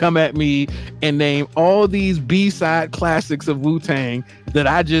who's gonna come at me and name all these B-side classics of Wu-Tang that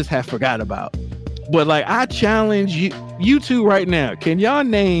I just have forgot about. But I challenge you two right now. Can y'all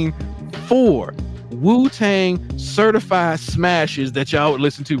name 4 Wu-Tang certified smashes that y'all would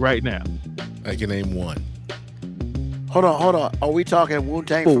listen to right now? I can name 1. Hold on. Are we talking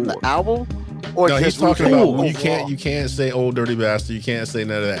Wu-Tang from the album? Or no, he's just talking Wu-Tang about overall? you can't say Old Dirty Bastard. You can't say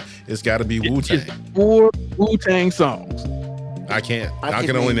none of that. It's got to be Wu-Tang. Just 4 Wu-Tang songs. I can't. I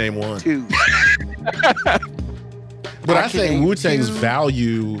can only name 1. 2. But I think Wu-Tang's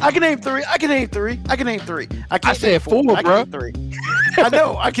value. I can name 3. I can't say 4, I bro. can name 3. I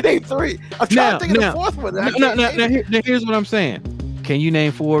know. I can name 3. I'm trying to think of the 4th one. Now, here's what I'm saying. Can you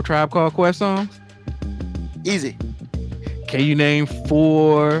name 4 Tribe Called Quest songs? Easy. Can you name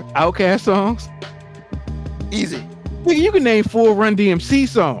 4 Outkast songs? Easy. Nigga, you can name 4 Run DMC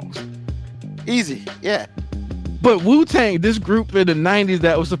songs. Easy. Yeah. But Wu-Tang, this group in the 90s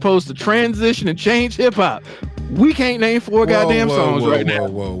that was supposed to transition and change hip-hop, we can't name 4 goddamn songs right now.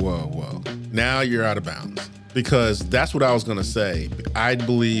 Whoa. Now you're out of bounds. because that's what I was gonna say. I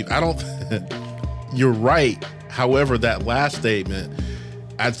don't. You're right. However, that last statement,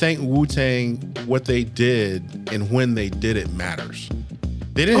 I think Wu-Tang, what they did and when they did it matters.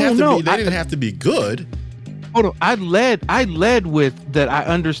 They didn't have to be good. Hold on. I led with that. I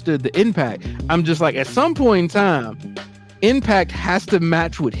understood the impact. I'm just like, at some point in time, impact has to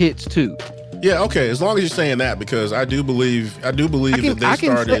match with hits too. Yeah, okay. As long as you're saying that, because I do believe that they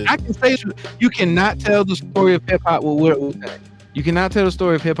started. I can say you cannot tell the story of hip hop without Wu-Tang. You cannot tell the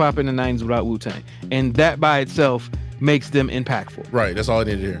story of hip hop in the 90s without Wu-Tang, and that by itself makes them impactful. Right. That's all I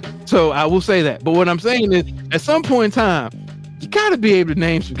need to hear. So I will say that. But what I'm saying is, at some point in time, you got to be able to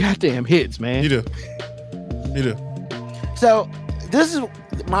name some goddamn hits, man. You do. So this is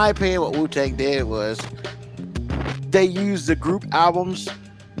my opinion. What Wu-Tang did was they used the group albums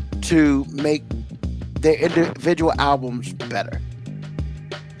to make their individual albums better.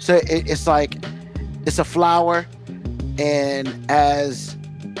 So it's like it's a flower, and as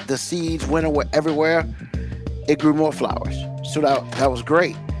the seeds went everywhere, it grew more flowers. So that was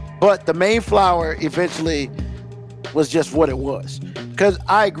great. But the main flower eventually was just what it was. Because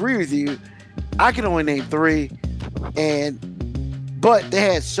I agree with you, I can only name 3, but they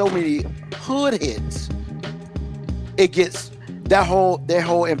had so many hood hits. It gets their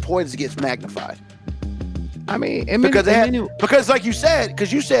whole importance gets magnified. I mean, because like you said,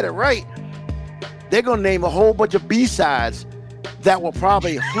 because you said it right, they're gonna name a whole bunch of B-sides that were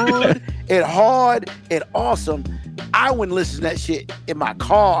probably hood and hard and awesome. I wouldn't listen to that shit in my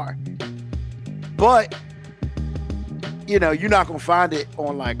car, but you're not gonna find it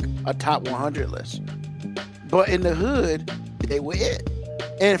on like a top 100 list. But in the hood, they were it.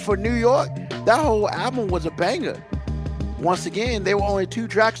 And for New York, that whole album was a banger. Once again, there were only 2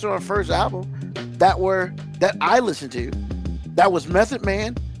 tracks on the first album that I listened to. That was Method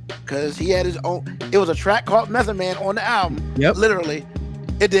Man, because he had his own. It was a track called Method Man on the album. Yep. Literally.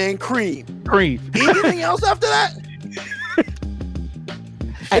 And then Cream. Anything else after that?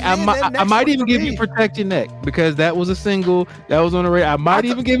 I might even give you Protect Your Neck, because that was a single that was on the radio. I might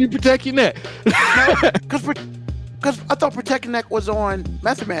even give you Protect Your Neck. Because I thought Protect Your Neck was on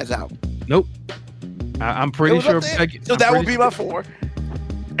Method Man's album. Nope. I'm pretty sure. So that would be my 4.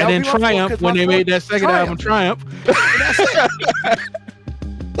 And then Triumph, when they made that second album, Triumph.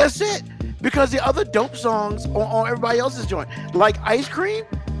 That's it. Because the other dope songs on everybody else's joint, like Ice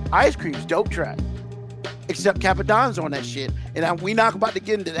Cream's dope track. Except Capadon's on that shit, and we not about to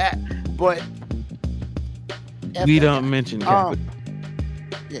get into that. But we don't mention Capadon.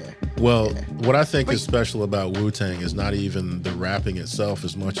 Yeah. Well, what I think is special about Wu-Tang is not even the rapping itself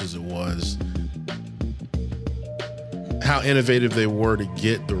as much as it was how innovative they were to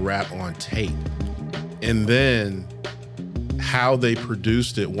get the rap on tape, and then how they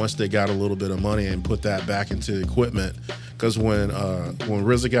produced it once they got a little bit of money and put that back into equipment. Because when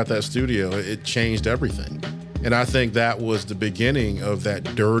RZA got that studio, it changed everything. And I think that was the beginning of that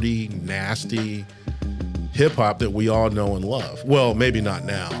dirty, nasty hip hop that we all know and love. Well, maybe not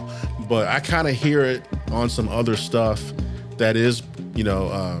now, but I kind of hear it on some other stuff that is,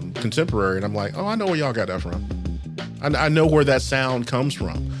 contemporary. And I'm like, oh, I know where y'all got that from. I know where that sound comes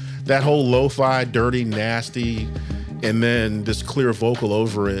from. That whole lo-fi, dirty, nasty, and then this clear vocal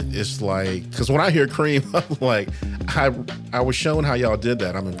over it. It's like, because when I hear Cream, I'm like, I was shown how y'all did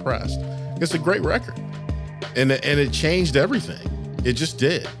that. I'm impressed. It's a great record, and it changed everything. It just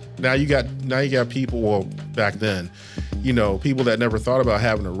did. Now you got people. Well, back then, people that never thought about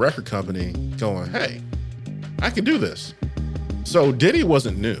having a record company going, hey, I can do this. So Diddy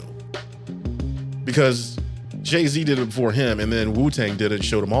wasn't new, because Jay-Z did it before him, and then Wu-Tang did it and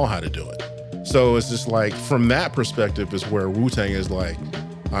showed them all how to do it. So it's just like, from that perspective is where Wu-Tang is like,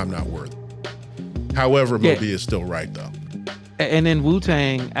 I'm not worthy. However, MoeB is still right though. And then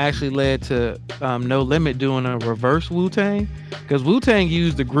Wu-Tang actually led to No Limit doing a reverse Wu-Tang, because Wu-Tang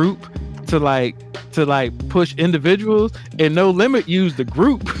used the group to push individuals, and No Limit used the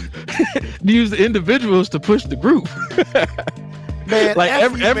group used the individuals to push the group. Man, like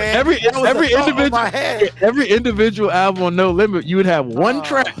every individual album on No Limit, you would have one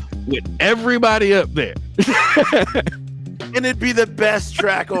track with everybody up there. And it'd be the best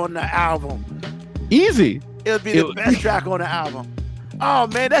track on the album. Easy. It would be the best track on the album. Oh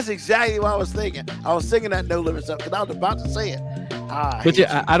man, that's exactly what I was thinking. I was thinking that No Limit stuff because I was about to say it. But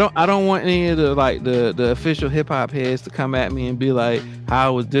yeah, I don't want any of the official hip hop heads to come at me and be like how I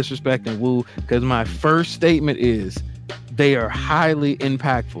was disrespecting Wu, because my first statement is they are highly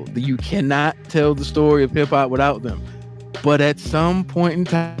impactful. You cannot tell the story of hip hop without them. But at some point in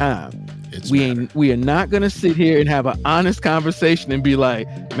time, We are not gonna sit here and have an honest conversation and be like,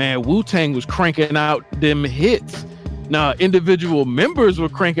 man, Wu-Tang was cranking out them hits. Nah, individual members were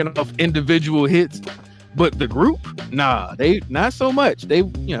cranking off individual hits, but the group, nah, they not so much. They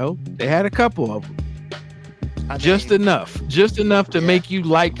had a couple of them. Just enough to make you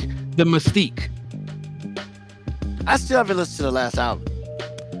like the mystique. I still haven't listened to the last album.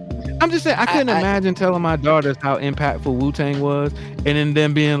 I'm just saying, I couldn't imagine telling my daughters how impactful Wu-Tang was, and then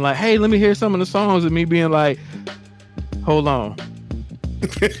them being like, "Hey, let me hear some of the songs," and me being like, "Hold on,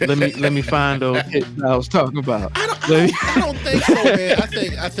 let me find those hits I was talking about." I don't think so, man.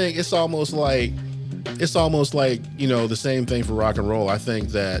 I think it's almost like the same thing for rock and roll. I think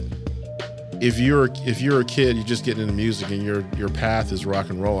that if you're a kid, you're just getting into music, and your path is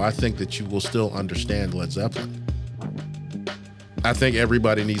rock and roll, I think that you will still understand Led Zeppelin. I think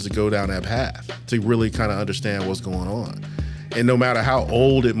everybody needs to go down that path to really kind of understand what's going on. And no matter how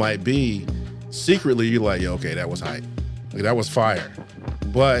old it might be, secretly you're like, "Yo, okay, that was hype. Like, that was fire."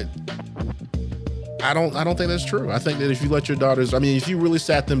 But I don't think that's true. I think that if you let your daughters, if you really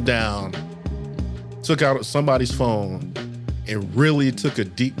sat them down, took out somebody's phone, and really took a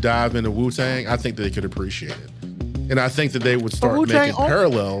deep dive into Wu-Tang, I think that they could appreciate it. And I think that they would start making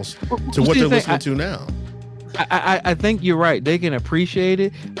parallels to what they're listening to now. I think you're right. They can appreciate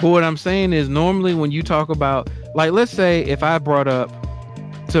it. But what I'm saying is, normally when you talk about, like, let's say if I brought up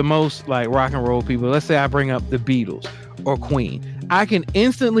to most like rock and roll people, let's say I bring up the Beatles or Queen, I can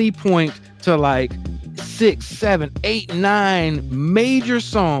instantly point to like 6, 7, 8, 9 major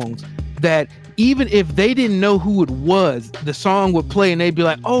songs that even if they didn't know who it was, the song would play and they'd be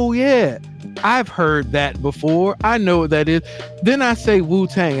like, "Oh yeah, I've heard that before. I know what that is." Then I say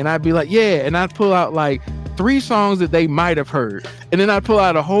Wu-Tang and I'd be like, "Yeah," and I'd pull out like 3 songs that they might have heard, and then I'd pull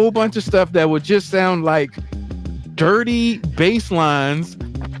out a whole bunch of stuff that would just sound like dirty bass lines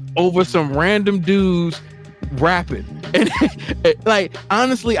over some random dudes rapping. And like,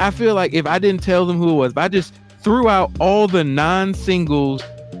 honestly, I feel like if I didn't tell them who it was, if I just threw out all the non-singles,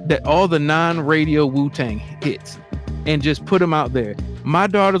 all the non-radio Wu-Tang hits, and just put them out there, my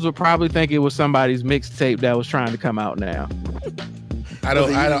daughters would probably think it was somebody's mixtape that was trying to come out now. I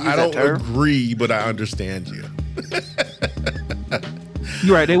don't agree, but I understand you.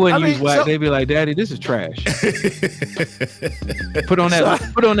 You're right. They wouldn't use whack. They'd be like, "Daddy, this is trash." Put on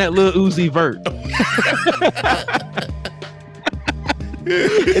that Lil Uzi Vert.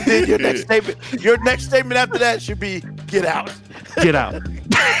 And then your next statement after that should be, "Get out." Get out.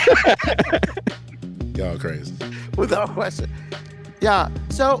 Y'all crazy. Without question. Yeah.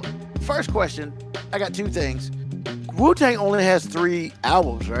 So, first question, I got 2 things. Wu-Tang only has 3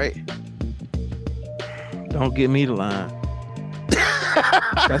 albums, right? Don't get me the line.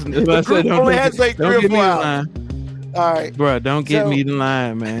 That's what I said. Only has like 3 or 4 albums. All right, bro. Don't get me the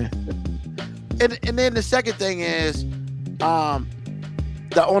line, man. And then the second thing is, on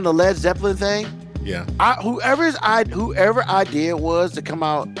the Led Zeppelin thing. Yeah. Whoever idea was to come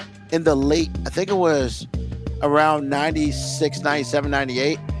out in the late, I think it was around 96, 97,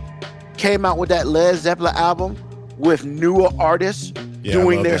 98, came out with that Led Zeppelin album with newer artists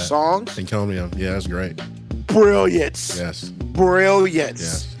doing their songs. Encomium. Yeah, that's great. Brilliance. Yes. Brilliance.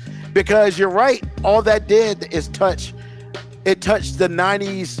 Yes. Because you're right. All that did is touched the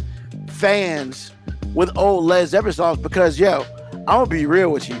 90s fans with old Led Zeppelin songs. Because, I'm going to be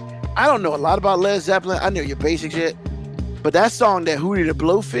real with you. I don't know a lot about Led Zeppelin. I know your basic shit. But that song that Hootie the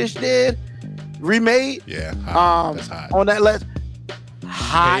Blowfish remade. Yeah. That's hot. On that Led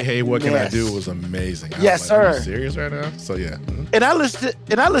Hey, what can I do was amazing. Yes, sir. Are you serious right now? So yeah. Mm-hmm. And I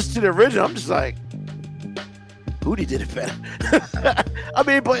listened to the original. I'm just like, Hootie did it better.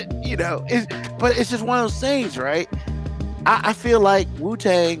 But it's just one of those things, right? I feel like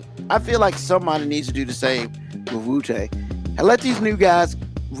Wu-Tang. I feel like somebody needs to do the same with Wu-Tang and let these new guys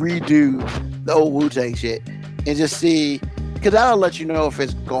redo the old Wu-Tang shit and just see, because that'll let you know if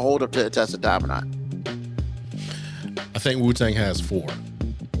it's gonna hold up to the test of time or not. I think Wu-Tang has 4.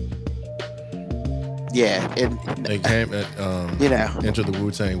 Yeah, and they came at Enter the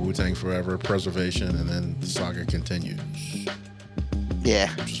Wu-Tang Forever, Preservation, and then the saga continues. Yeah,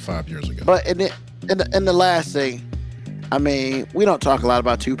 which was 5 years ago. But and the last thing, we don't talk a lot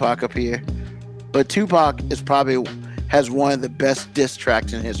about Tupac up here, but Tupac has one of the best diss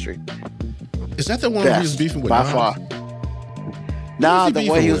tracks in history. Is that the one where he was beefing with by far? Nah, the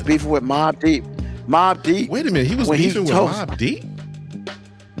way he was beefing with MoeB Deep. MoeB Deep. Wait a minute, he was beefing with MoeB Deep?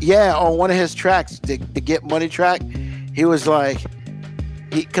 Yeah, on one of his tracks, the Get Money track, he was like,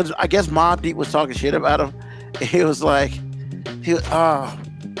 because I guess MoeB Deep was talking shit about him. He was like, because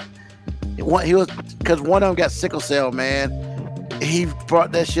one of them got sickle cell, man, he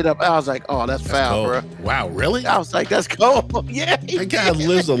brought that shit up. I was like, oh, that's foul, bro. Wow, really? I was like, that's cold. Yeah. That guy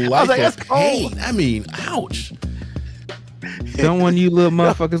lives a life like, of that's cold. pain. I mean, ouch. Don't one of you little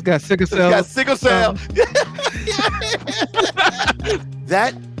motherfuckers got sickle cell? Got sickle cell.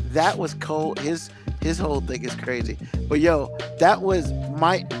 That was cold. His whole thing is crazy. But yo,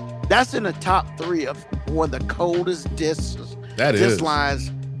 that's in the top 3 of one of the coldest diss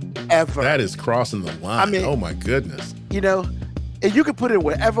lines ever. That is crossing the line. I mean, oh my goodness. You know, and you can put it in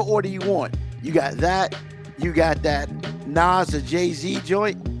whatever order you want. You got that Nas or Jay-Z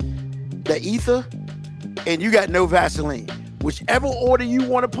joint, the Ether, and you got No Vaseline. Whichever order you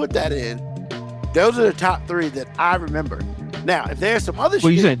want to put that in, those are the top 3 that I remember. Now, if there's some other shit.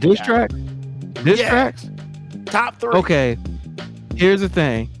 Well, you saying diss track? Diss tracks? Top 3. Okay. Here's the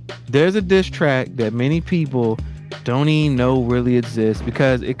thing. There's a diss track that many people don't even know really exists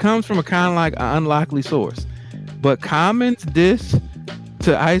because it comes from a kind of like an unlikely source. But Common's diss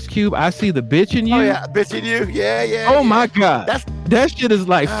to Ice Cube, I see the bitch in you. Oh yeah, bitch in you. Yeah. Oh my God. That shit is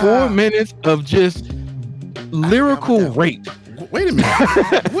like 4 minutes of just lyrical rape. Wait a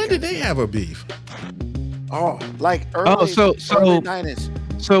minute. When did they have a beef? Oh, like early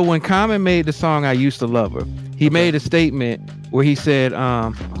 90s. So when Common made the song I Used to Love Her, he made a statement where he said,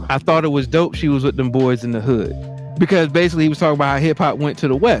 I thought it was dope she was with them boys in the hood. Because basically he was talking about how hip hop went to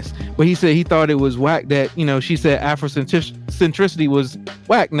the West. But he said he thought it was whack that, you know, she said Afrocentricity was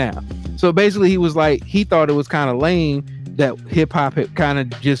whack now. So basically he was like, he thought it was kind of lame that hip hop had kind of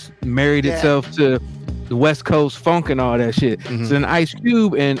just married itself to the West Coast funk and all that shit. Mm-hmm. So then Ice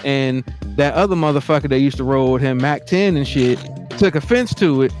Cube and that other motherfucker that used to roll with him, Mac 10 and shit, took offense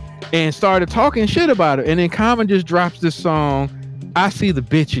to it and started talking shit about it. And then Common just drops this song, I See the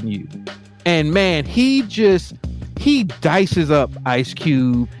Bitch in You. And man, he dices up Ice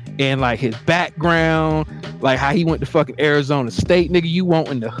Cube and like his background, like how he went to fucking Arizona State, nigga, you want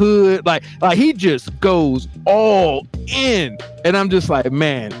in the hood. Like he just goes all in. And I'm just like,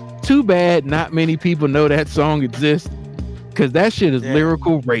 man, too bad not many people know that song exists. Cause that shit is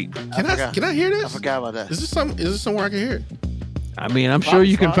lyrical rape. Can I hear this? I forgot about that. Is this somewhere I can hear it? I mean, I'm sure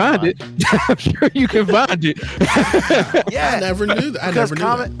you can find it. I'm sure you can find it. Yeah, I never knew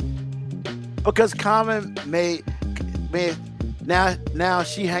that. Because Common made now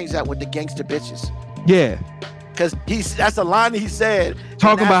she hangs out with the gangster bitches. Yeah. Because that's a line he said.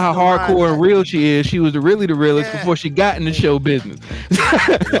 Talking about how hardcore and real she is. She was really the realest before she got into show business.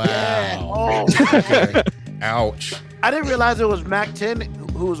 Wow. Oh, okay. Ouch. I didn't realize it was Mac 10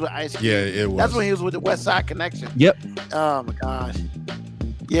 who was with Ice Cube. Yeah, it was. That's when he was with the West Side Connection. Yep. Oh my gosh.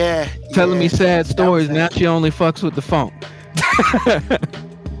 Yeah. Telling me sad stories. Now she only fucks with the funk.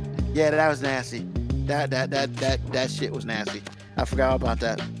 Yeah, that was nasty. That shit was nasty. I forgot about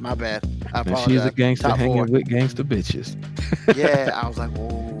that. My bad. I apologize. She's a gangster Top hanging 4. with gangster bitches. Yeah, I was like,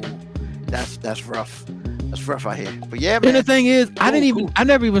 whoa, that's rough. That's rough out here. But yeah, man. And the thing is, I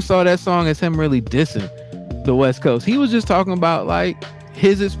never even saw that song as him really dissing the West Coast. He was just talking about like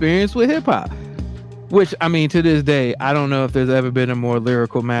his experience with hip hop. Which, I mean, to this day, I don't know if there's ever been a more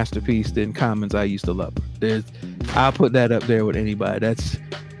lyrical masterpiece than Common's I Used to Love Her. I'll put that up there with anybody.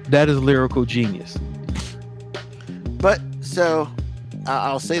 That is lyrical genius. But so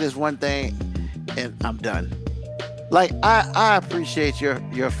I'll say this one thing and I'm done. Like I appreciate your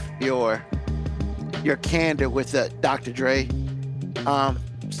candor with the Dr. Dre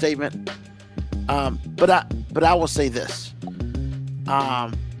statement. But I will say this.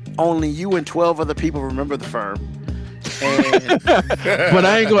 Only you and 12 other people remember the firm. And but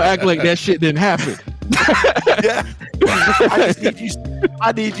I ain't gonna act like that shit didn't happen. Yeah.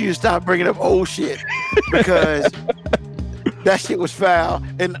 I need you to stop bringing up old shit because that shit was foul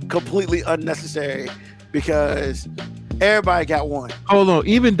and completely unnecessary because everybody got one. Hold on,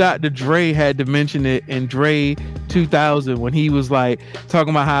 even Dr. Dre had to mention it in Dre 2000 when he was like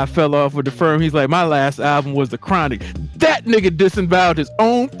talking about how I fell off with the firm. He's like, my last album was The Chronic. That nigga disavowed his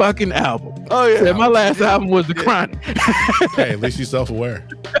own fucking album. Oh yeah, said, my last album was The Chronic. Hey, at least you're self-aware.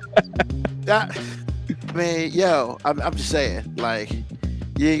 Man, yo, I'm just saying, like,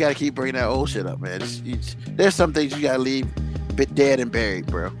 you ain't gotta keep bringing that old shit up, man. There's some things you gotta leave bit dead and buried,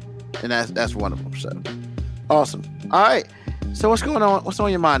 bro, and that's one of them. So awesome. All right, so what's going on? What's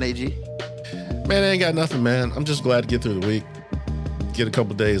on your mind, AG? Man, I ain't got nothing, man. I'm just glad to get through the week, get a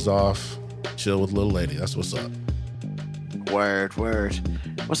couple days off, chill with little lady. That's what's up. Word.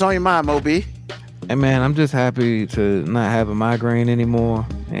 What's on your mind, MoeB? Hey man, I'm just happy to not have a migraine anymore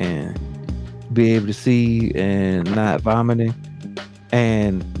and be able to see and not vomiting,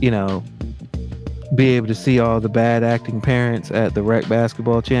 and be able to see all the bad acting parents at the rec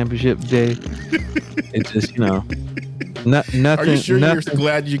basketball championship day. It's just Nothing. Are you sure nothing, you're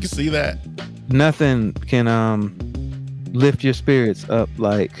glad you can see that? Nothing can lift your spirits up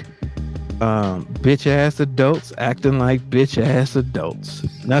like bitch ass adults acting like bitch ass adults.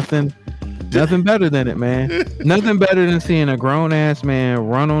 Nothing better than it, man. Nothing better than seeing a grown ass man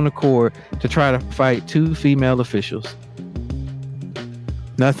run on the court to try to fight 2 female officials.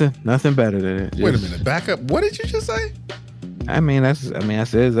 Nothing better than it. Wait a minute, back up. What did you just say? I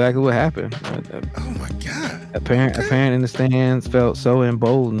said exactly what happened. Oh my God. A parent in the stands felt so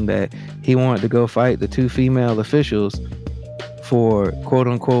emboldened that he wanted to go fight the 2 female officials for quote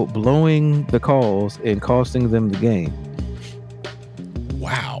unquote blowing the calls and costing them the game.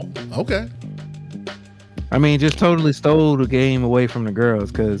 Wow. Okay. I mean, just totally stole the game away from the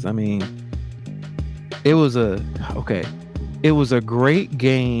girls because, I mean, it was a great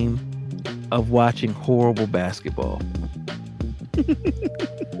game of watching horrible basketball.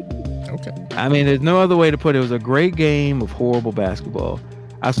 Okay. I mean, there's no other way to put it. It was a great game of horrible basketball.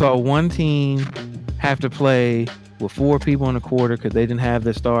 I saw one team have to play with 4 people in the quarter because they didn't have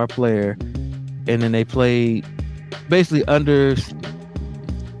their star player, and then they played basically they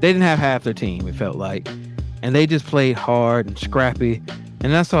didn't have half their team, it felt like, and they just played hard and scrappy.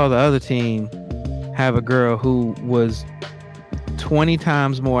 And I saw the other team have a girl who was 20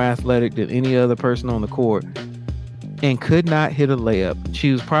 times more athletic than any other person on the court and could not hit a layup.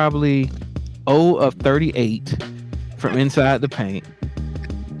 She was probably 0 of 38 from inside the paint.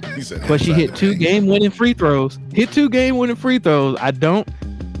 But she hit 2 game-winning free throws. I don't,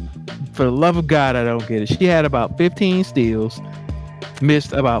 for the love of God, I don't get it. She had about 15 steals,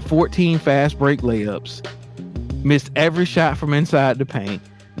 missed about 14 fast break layups, missed every shot from inside the paint,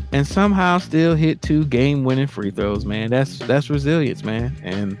 and somehow still hit 2 game-winning free throws, man. That's resilience, man.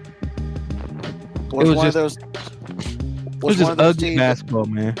 And it was just ugly basketball,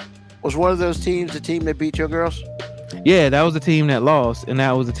 man. Was one of those teams the team that beat your girls? Yeah, that was the team that lost, and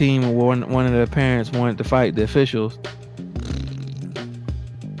that was the team where one of the parents wanted to fight the officials.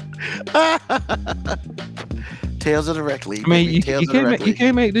 Tales of the Rec League. I mean, you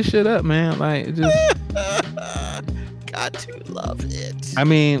can't make this shit up, man. Like, it just got to love it. I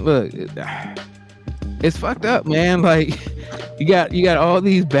mean, look, it's fucked up, man. Like, you got all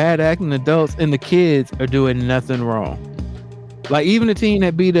these bad acting adults, and the kids are doing nothing wrong. Like, even the team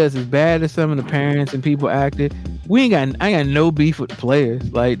that beat us, as bad as some of the parents and people acted, I got no beef with the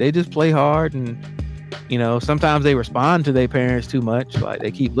players. Like, they just play hard, and you know, sometimes they respond to their parents too much. Like,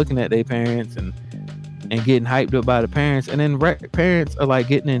 they keep looking at their parents and getting hyped up by the parents, and then parents are like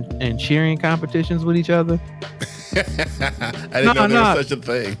getting in cheering competitions with each other. I didn't know there was such a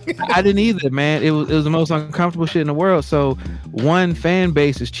thing. I didn't either, man. It was the most uncomfortable shit in the world. So one fan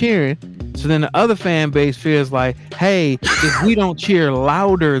base is cheering, so then the other fan base feels like, hey, if we don't cheer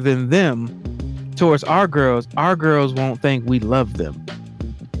louder than them towards our girls won't think we love them.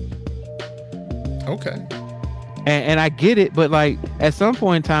 Okay. And I get it, but like at some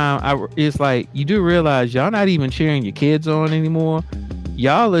point in time, it's like you do realize y'all not even cheering your kids on anymore.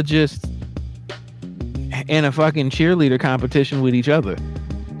 Y'all are just in a fucking cheerleader competition with each other.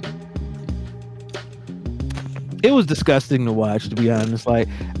 It was disgusting to watch, to be honest. Like,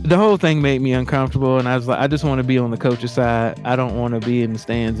 the whole thing made me uncomfortable, and I was like, I just want to be on the coach's side. I don't want to be in the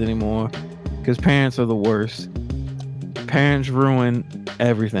stands anymore because parents are the worst. Parents ruin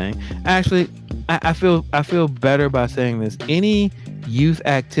everything. Actually, I feel better by saying this. Any youth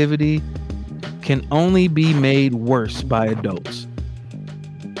activity can only be made worse by adults.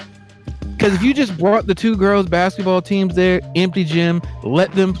 Because if you just brought the 2 girls basketball teams there, empty gym,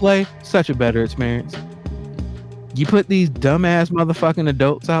 let them play, such a better experience. You put these dumbass motherfucking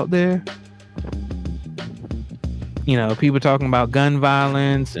adults out there, you know, people talking about gun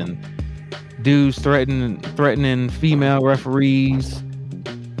violence and dudes threatening female referees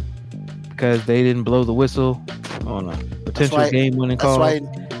because they didn't blow the whistle on a potential game-winning call.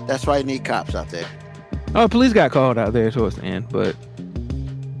 That's why you need cops out there. Oh, police got called out there towards the end, but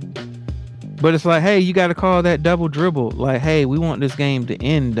it's like, hey, you got to call that double dribble. Like, hey, we want this game to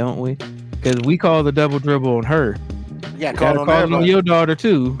end, don't we? Because we call the double dribble on her. Yeah, call it on your daughter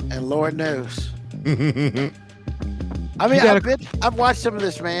too. And Lord knows. I mean, I've watched some of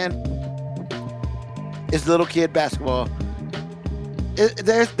this, man. It's little kid basketball.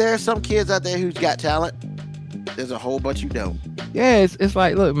 There's some kids out there who's got talent. There's a whole bunch who don't. Yeah, it's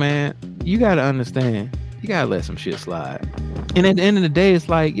like, look, man, you got to understand. You got to let some shit slide. And at the end of the day, it's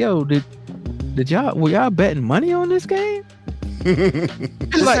like, yo, were y'all betting money on this game?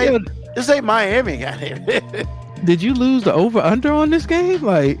 This ain't Miami, goddamn. Did you lose the over-under on this game?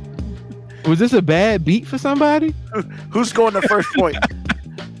 Like, was this a bad beat for somebody? Who's scoring the first point?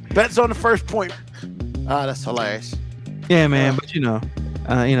 Bets on the first point. Ah, that's hilarious. Yeah, man. But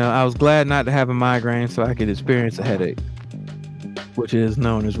I was glad not to have a migraine so I could experience a headache, which is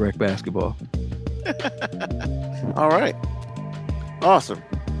known as rec basketball. All right. Awesome.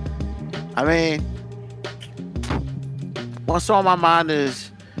 I mean, what's on my mind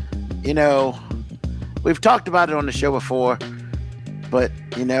is, we've talked about it on the show before, but,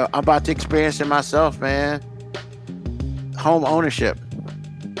 I'm about to experience it myself, man. Home ownership.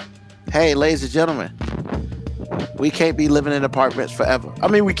 Hey, ladies and gentlemen, we can't be living in apartments forever. I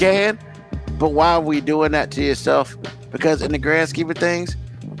mean, we can, but why are we doing that to yourself? Because in the grand scheme of things,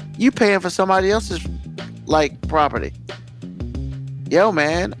 you paying for somebody else's, property. Yo,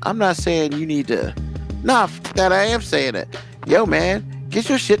 man, I'm not saying you need to. Nah, that I am saying it. Yo, man, get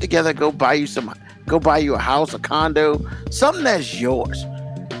your shit together. Go buy you a house, a condo, something that's yours.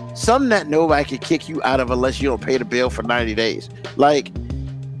 Something that nobody can kick you out of unless you don't pay the bill for 90 days.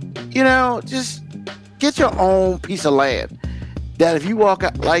 Just get your own piece of land. That if you walk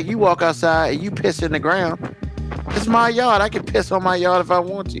outside and you piss in the ground, it's my yard. I can piss on my yard if I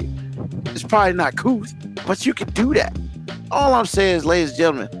want to. It's probably not cool, but you can do that. All I'm saying is, ladies and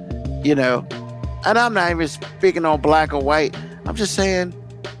gentlemen, and I'm not even speaking on black or white. I'm just saying,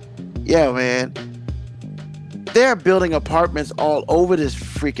 yeah, man, they're building apartments all over this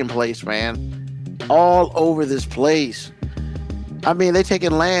freaking place, man. All over this place. I mean, they're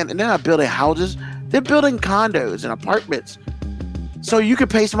taking land and they're not building houses. They're building condos and apartments. So you can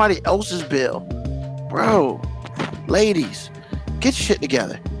pay somebody else's bill. Bro, ladies, get your shit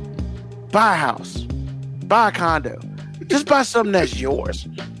together. Buy a house. Buy a condo. Just buy something that's yours.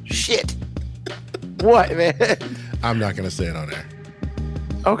 Shit. What, man? I'm not going to say it on air.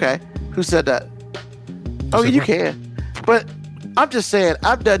 Okay. Who said that? Oh, you can. But I'm just saying,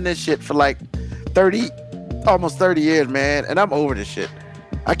 I've done this shit for almost 30 years, man, and I'm over this shit.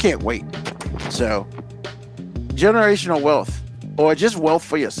 I can't wait. So, generational wealth, or just wealth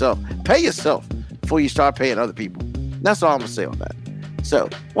for yourself. Pay yourself before you start paying other people. That's all I'm going to say on that. So,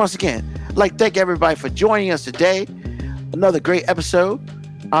 once again, I'd like to thank everybody for joining us today. Another great episode.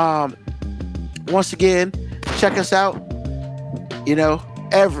 Once again, check us out,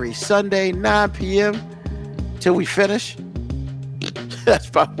 every Sunday, 9 p.m. till we finish. That's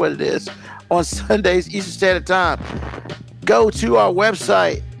about what it is. On Sundays, Eastern Standard Time. Go to our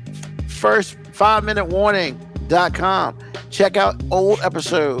website, first5minutewarning.com. Check out old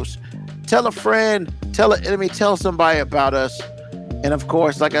episodes. Tell a friend, tell an enemy, tell somebody about us. And of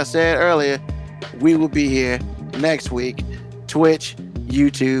course, like I said earlier, we will be here next week. Twitch,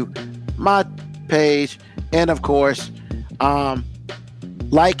 YouTube, my page, and of course,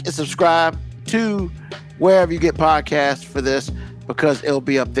 like and subscribe to wherever you get podcasts for this, because it'll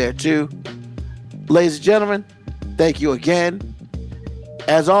be up there too. Ladies and gentlemen, thank you again.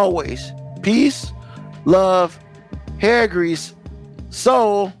 As always, peace, love, hair grease,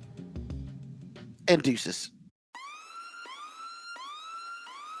 soul, and deuces.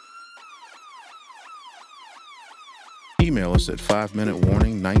 Email us at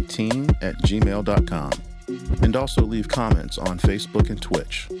 5minutewarning19@gmail.com. And also leave comments on Facebook and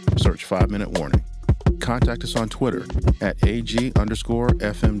Twitch. Search 5 Minute Warning. Contact us on Twitter at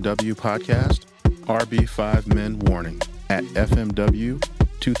AG_FMW Podcast, RB5Men Warning, at FMW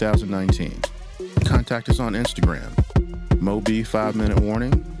 2019. Contact us on Instagram, MoeB 5 Minute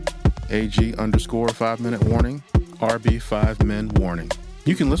Warning, AG_5 Minute Warning, RB5Men Warning.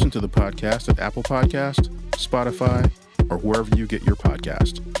 You can listen to the podcast at Apple Podcast, Spotify, or wherever you get your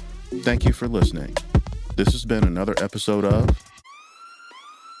podcast. Thank you for listening. This has been another episode of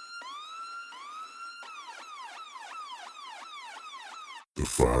The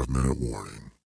 5 Minute Warning.